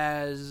also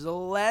has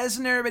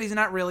Lesnar, but he's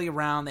not really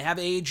around. They have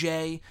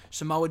AJ,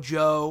 Samoa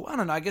Joe. I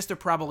don't know, I guess they're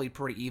probably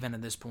pretty even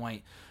at this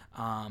point.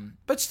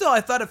 But still,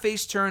 I thought a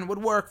face turn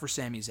would work for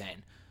Sami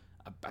Zayn.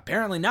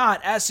 Apparently not.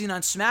 As seen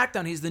on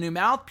SmackDown, he's the new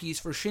mouthpiece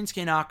for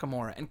Shinsuke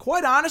Nakamura. And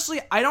quite honestly,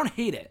 I don't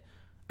hate it.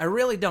 I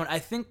really don't. I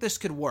think this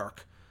could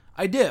work.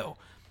 I do.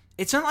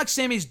 It's not like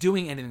Sami's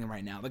doing anything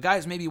right now. The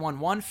guy's maybe won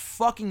one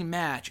fucking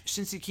match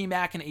since he came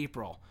back in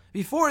April.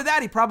 Before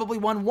that, he probably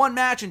won one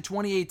match in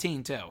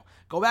 2018 too.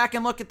 Go back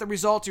and look at the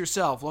results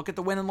yourself. Look at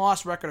the win and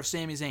loss record of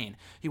Sami Zayn.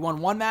 He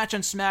won one match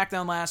on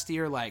SmackDown last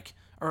year,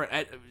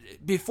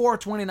 before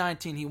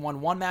 2019, he won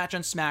one match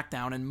on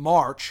SmackDown in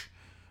March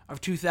of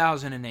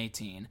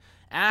 2018.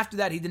 After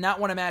that, he did not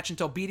win a match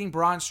until beating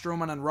Braun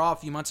Strowman on Raw a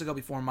few months ago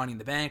before Money in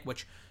the Bank,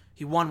 which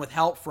he won with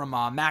help from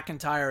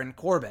McIntyre and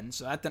Corbin,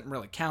 so that didn't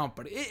really count,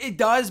 but it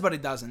does, but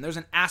it doesn't. There's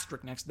an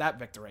asterisk next to that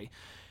victory.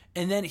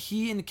 And then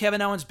he and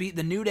Kevin Owens beat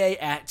the New Day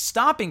at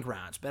Stomping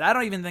Grounds, but I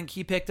don't even think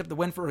he picked up the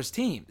win for his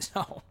team.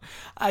 So,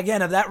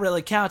 again, if that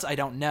really counts, I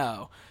don't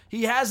know.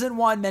 He hasn't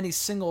won many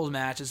singles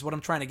matches, what I'm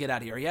trying to get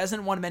at here. He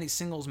hasn't won many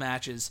singles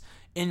matches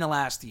in the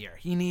last year.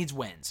 He needs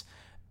wins.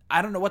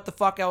 I don't know what the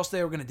fuck else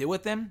they were going to do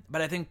with him,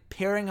 but I think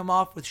pairing him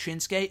off with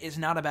Shinsuke is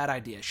not a bad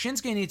idea.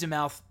 Shinsuke needs a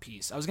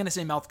mouthpiece. I was going to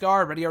say mouth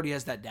guard, but he already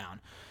has that down.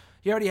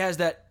 He already has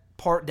that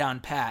part down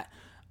pat.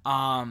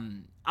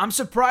 I'm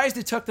surprised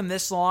it took them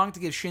this long to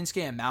give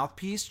Shinsuke a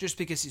mouthpiece, just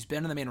because he's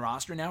been on the main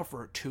roster now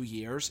for 2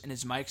 years, and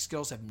his mic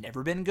skills have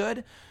never been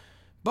good.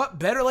 But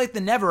better late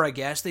than never, I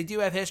guess. They do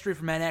have history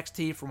from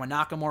NXT, from when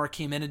Nakamura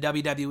came into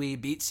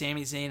WWE, beat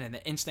Sami Zayn in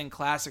the Instant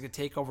Classic at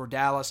TakeOver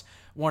Dallas,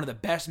 one of the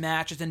best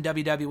matches in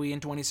WWE in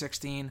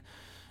 2016.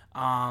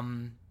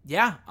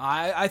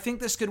 I think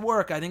this could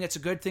work. I think it's a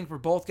good thing for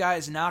both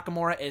guys.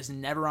 Nakamura is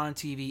never on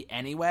TV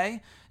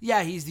anyway.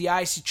 Yeah, he's the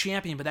IC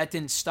champion, but that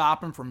didn't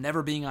stop him from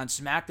never being on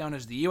SmackDown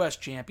as the US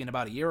champion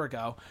about a year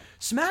ago.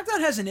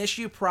 SmackDown has an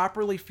issue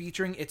properly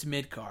featuring its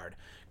mid-card,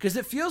 because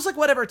it feels like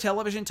whatever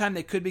television time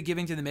they could be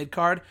giving to the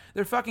mid-card,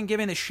 they're fucking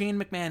giving to Shane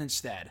McMahon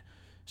instead.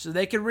 So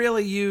they could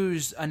really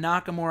use a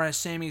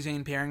Nakamura-Sami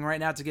Zayn pairing right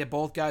now to get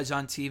both guys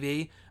on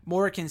TV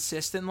more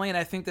consistently, and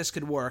I think this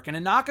could work. And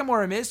a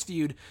Nakamura-Miz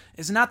feud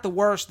is not the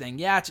worst thing.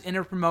 Yeah, it's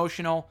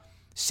interpromotional.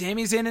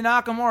 Sami Zayn and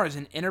Nakamura is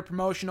an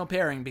interpromotional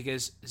pairing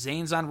because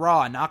Zayn's on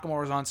Raw and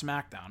Nakamura's on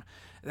SmackDown.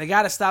 They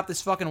gotta stop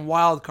this fucking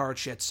wild card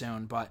shit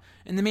soon, but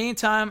in the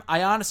meantime,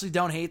 I honestly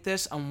don't hate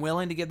this. I'm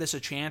willing to give this a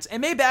chance. It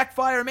may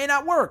backfire, it may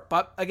not work,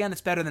 but again,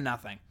 it's better than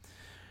nothing.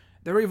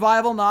 The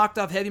Revival knocked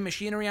off Heavy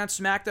Machinery on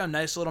SmackDown.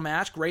 Nice little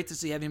match. Great to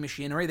see Heavy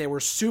Machinery. They were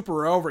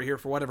super over here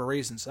for whatever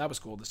reason, so that was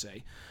cool to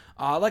see.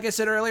 Like I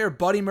said earlier,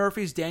 Buddy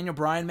Murphy's Daniel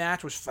Bryan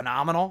match was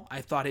phenomenal.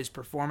 I thought his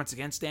performance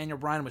against Daniel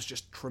Bryan was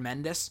just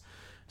tremendous.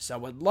 So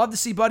would love to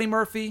see Buddy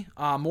Murphy,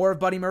 more of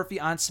Buddy Murphy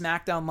on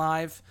SmackDown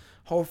Live.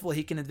 Hopefully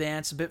he can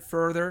advance a bit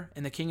further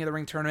in the King of the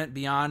Ring tournament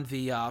beyond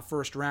the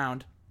first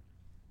round.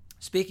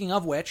 Speaking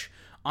of which,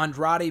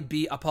 Andrade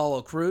beat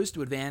Apollo Crews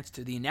to advance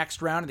to the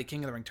next round of the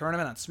King of the Ring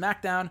tournament on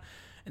SmackDown.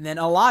 And then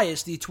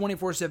Elias, the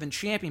 24/7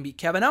 champion, beat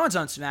Kevin Owens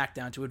on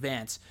SmackDown to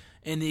advance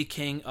in the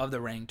King of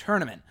the Ring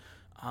tournament.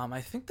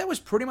 I think that was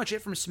pretty much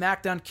it from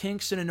SmackDown.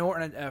 Kingston and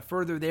Orton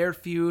further their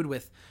feud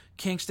with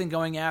Kingston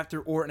going after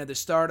Orton at the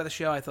start of the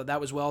show. I thought that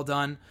was well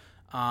done.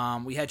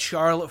 We had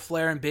Charlotte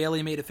Flair and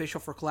Bayley made official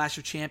for Clash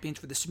of Champions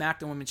for the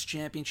SmackDown Women's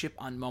Championship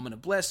on Moment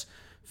of Bliss.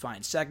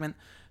 Fine segment.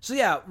 So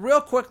yeah,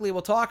 real quickly,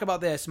 we'll talk about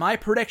this. My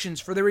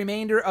predictions for the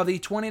remainder of the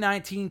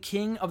 2019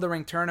 King of the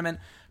Ring tournament.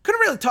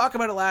 Couldn't really talk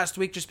about it last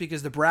week just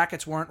because the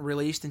brackets weren't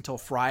released until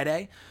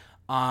Friday.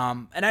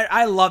 And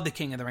I love the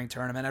King of the Ring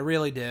tournament. I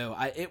really do.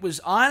 It was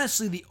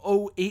honestly the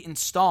 2008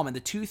 installment, the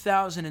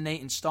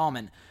 2008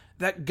 installment,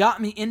 that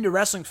got me into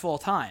wrestling full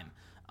time.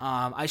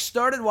 I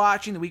started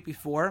watching the week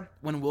before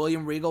when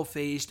William Regal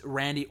faced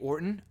Randy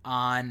Orton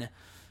on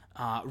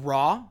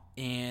Raw,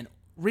 and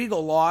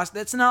Regal lost.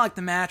 That's not like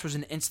the match was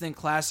an instant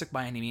classic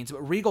by any means,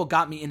 but Regal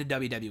got me into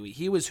WWE.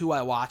 He was who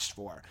I watched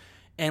for.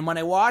 And when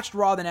I watched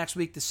Raw the next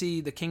week to see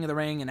the King of the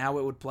Ring and how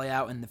it would play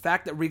out, and the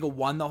fact that Regal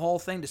won the whole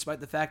thing, despite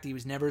the fact he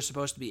was never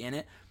supposed to be in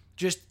it,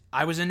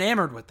 I was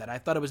enamored with that. I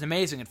thought it was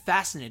amazing. It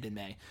fascinated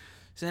me.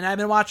 So then I've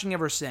been watching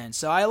ever since.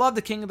 So I love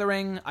the King of the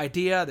Ring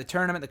idea, the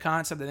tournament, the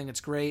concept. I think it's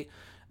great.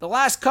 The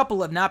last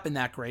couple have not been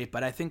that great,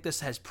 but I think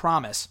this has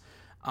promise.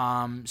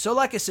 So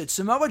like I said,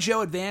 Samoa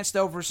Joe advanced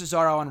over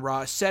Cesaro on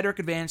Raw. Cedric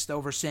advanced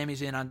over Sami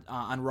Zayn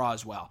on Raw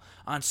as well.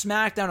 On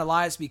SmackDown,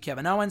 Elias beat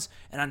Kevin Owens,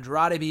 and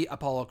Andrade beat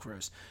Apollo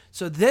Crews.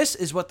 So this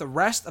is what the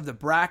rest of the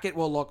bracket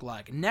will look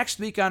like. Next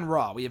week on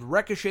Raw, we have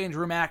Ricochet and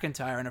Drew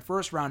McIntyre in a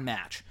first-round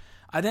match.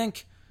 I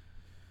think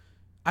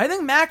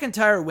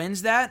McIntyre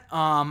wins that.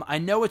 I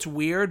know it's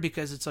weird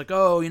because it's like,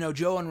 Joe and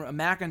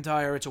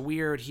McIntyre, it's a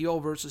weird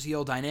heel versus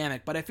heel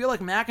dynamic. But I feel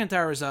like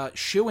McIntyre is a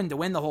shoo-in to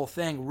win the whole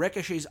thing.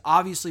 Ricochet's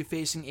obviously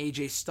facing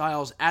AJ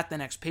Styles at the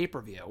next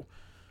pay-per-view.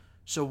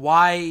 So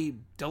why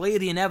delay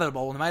the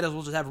inevitable? We might as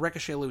well just have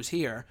Ricochet lose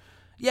here.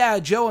 Yeah,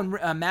 Joe and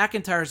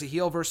McIntyre is a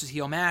heel versus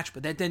heel match,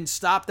 but that didn't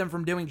stop them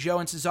from doing Joe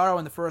and Cesaro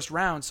in the first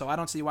round. So I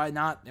don't see why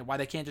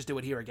they can't just do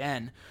it here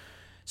again.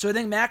 So I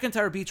think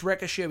McIntyre beats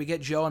Ricochet. We get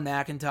Joe and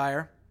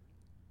McIntyre.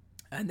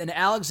 And then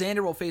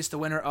Alexander will face the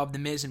winner of The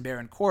Miz and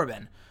Baron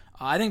Corbin.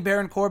 I think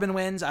Baron Corbin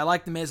wins. I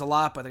like The Miz a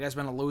lot, but the guy's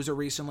been a loser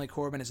recently.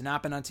 Corbin has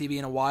not been on TV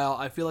in a while.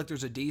 I feel like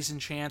there's a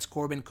decent chance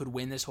Corbin could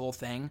win this whole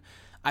thing.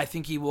 I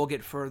think he will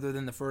get further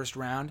than the first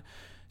round.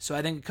 So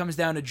I think it comes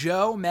down to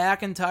Joe,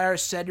 McIntyre,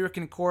 Cedric,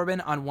 and Corbin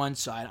on one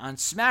side. On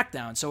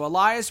SmackDown, so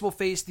Elias will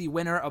face the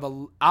winner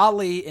of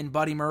Ali and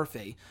Buddy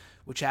Murphy,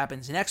 which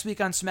happens next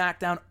week on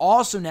SmackDown.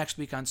 Also next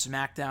week on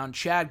SmackDown,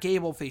 Chad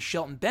Gable will face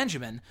Shelton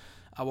Benjamin.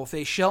 Will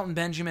face Shelton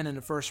Benjamin in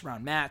a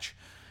first-round match.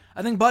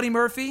 I think Buddy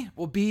Murphy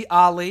will beat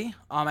Ali.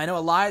 I know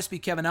Elias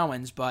beat Kevin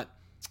Owens, but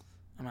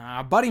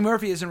Buddy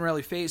Murphy isn't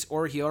really face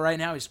or heel right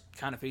now. He's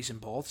kind of facing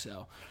both.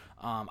 So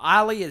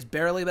Ali has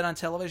barely been on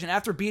television.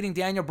 After beating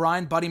Daniel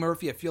Bryan, Buddy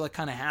Murphy, I feel like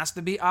kind of has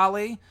to beat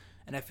Ali,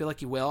 and I feel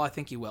like he will. I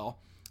think he will.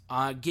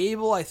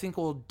 Gable, I think,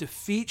 will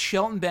defeat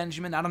Shelton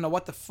Benjamin. I don't know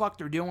what the fuck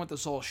they're doing with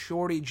this whole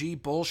Shorty G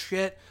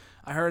bullshit.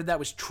 I heard that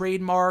was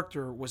trademarked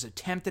or was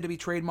attempted to be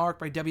trademarked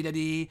by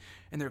WWE,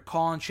 and they're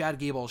calling Chad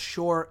Gable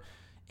short.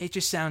 It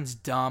just sounds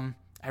dumb.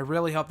 I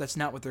really hope that's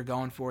not what they're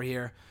going for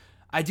here.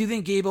 I do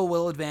think Gable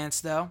will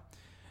advance, though.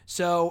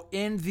 So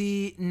in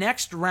the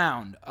next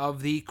round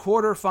of the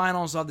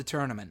quarterfinals of the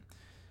tournament,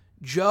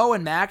 Joe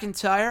and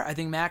McIntyre, I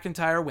think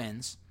McIntyre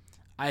wins.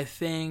 I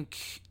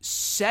think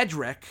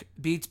Cedric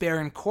beats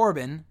Baron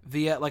Corbin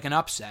via like an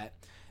upset.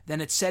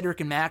 Then it's Cedric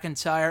and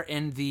McIntyre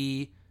in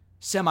the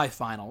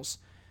semifinals.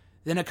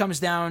 Then it comes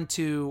down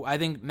to, I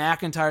think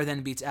McIntyre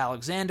then beats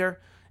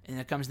Alexander, and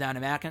it comes down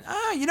to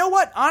McIntyre. You know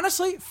what?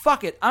 Honestly,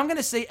 fuck it. I'm going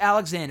to say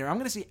Alexander. I'm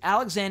going to say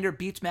Alexander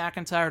beats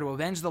McIntyre to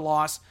avenge the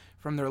loss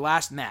from their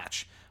last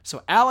match.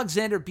 So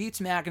Alexander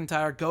beats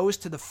McIntyre, goes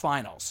to the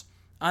finals.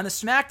 On the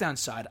SmackDown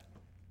side,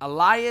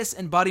 Elias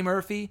and Buddy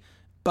Murphy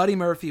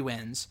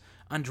wins.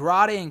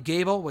 Andrade and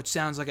Gable, which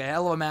sounds like a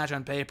hell of a match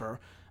on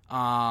paper,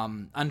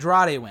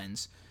 Andrade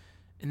wins.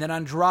 And then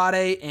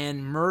Andrade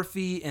and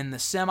Murphy in the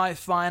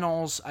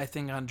semifinals. I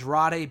think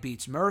Andrade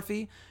beats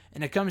Murphy.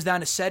 And it comes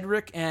down to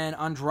Cedric and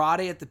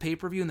Andrade at the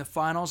pay-per-view in the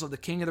finals of the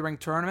King of the Ring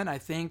tournament. I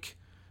think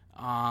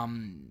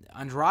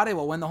Andrade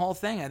will win the whole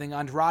thing. I think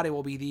Andrade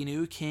will be the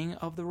new King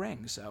of the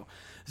Ring. So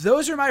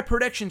those are my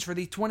predictions for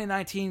the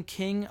 2019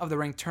 King of the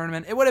Ring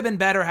tournament. It would have been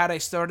better had I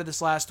started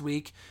this last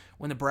week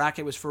when the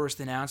bracket was first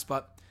announced,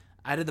 but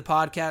I did the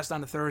podcast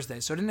on a Thursday,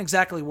 so it didn't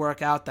exactly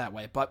work out that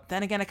way. But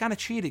then again, I kind of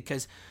cheated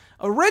because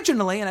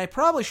originally, and I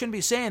probably shouldn't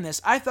be saying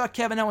this, I thought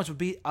Kevin Owens would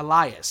beat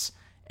Elias,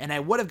 and I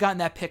would have gotten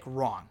that pick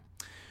wrong.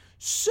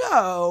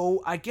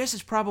 So I guess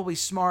it's probably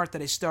smart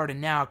that I started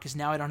now, because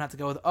now I don't have to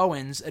go with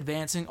Owens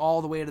advancing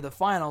all the way to the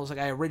finals like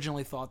I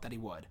originally thought that he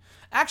would.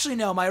 Actually,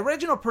 no, my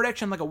original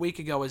prediction like a week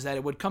ago was that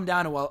it would come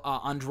down to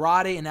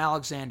Andrade and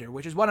Alexander,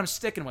 which is what I'm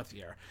sticking with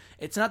here.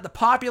 It's not the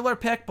popular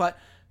pick, but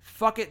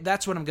fuck it,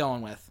 that's what I'm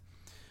going with.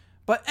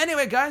 But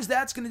anyway, guys,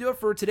 that's going to do it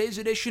for today's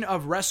edition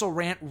of Wrestle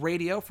Rant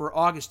Radio for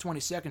August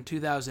 22nd,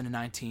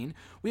 2019.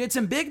 We had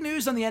some big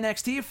news on the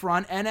NXT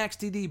front.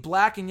 NXT, the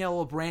black and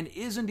yellow brand,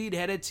 is indeed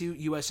headed to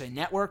USA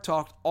Network.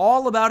 Talked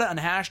all about it on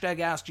hashtag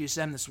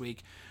AskGSM this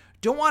week.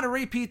 Don't want to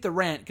repeat the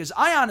rant, because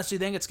I honestly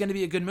think it's going to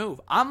be a good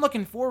move. I'm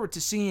looking forward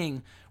to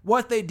seeing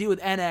what they do with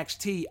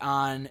NXT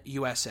on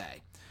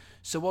USA.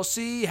 So we'll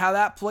see how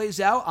that plays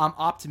out. I'm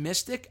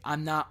optimistic.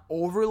 I'm not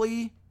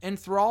overly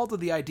enthralled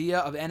with the idea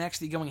of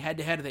NXT going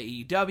head-to-head with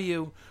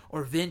AEW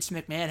or Vince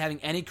McMahon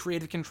having any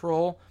creative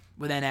control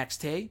with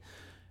NXT.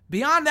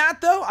 Beyond that,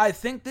 though, I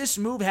think this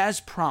move has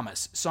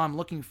promise, so I'm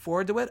looking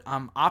forward to it.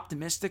 I'm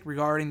optimistic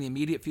regarding the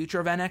immediate future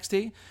of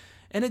NXT.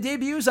 And it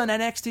debuts on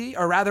NXT,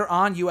 or rather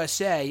on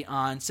USA,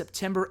 on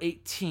September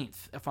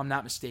 18th, if I'm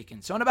not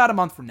mistaken. So in about a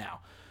month from now.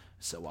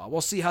 So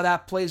we'll see how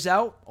that plays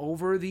out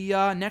over the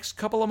next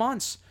couple of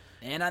months.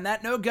 And on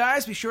that note,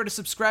 guys, be sure to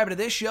subscribe to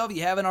this show if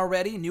you haven't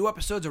already. New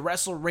episodes of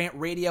Wrestle Rant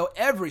Radio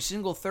every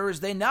single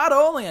Thursday, not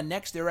only on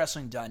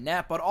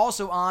NextDayWrestling.net, but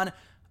also on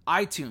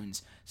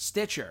iTunes,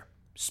 Stitcher,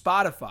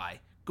 Spotify,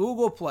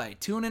 Google Play,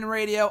 TuneIn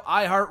Radio,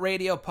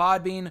 iHeartRadio,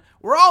 Podbean.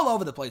 We're all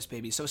over the place,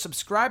 baby. So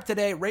subscribe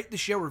today, rate the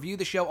show, review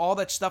the show. All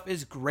that stuff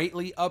is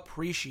greatly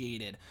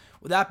appreciated.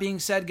 With that being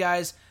said,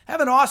 guys,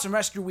 have an awesome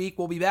rest of your week.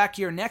 We'll be back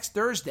here next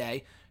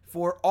Thursday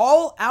for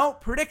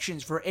all-out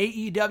predictions for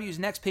AEW's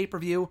next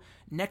pay-per-view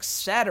next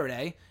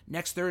Saturday.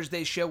 Next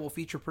Thursday's show will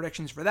feature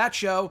predictions for that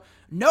show.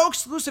 No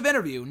exclusive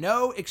interview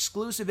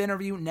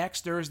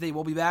next Thursday.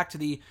 We'll be back to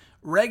the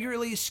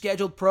regularly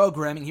scheduled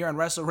programming here on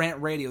Wrestle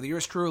Rant Radio. The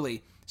yours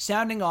truly,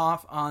 sounding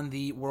off on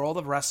the world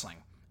of wrestling.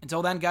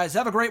 Until then, guys,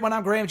 have a great one.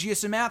 I'm Graham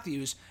G.S.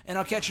 Matthews, and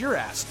I'll catch your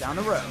ass down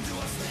the road.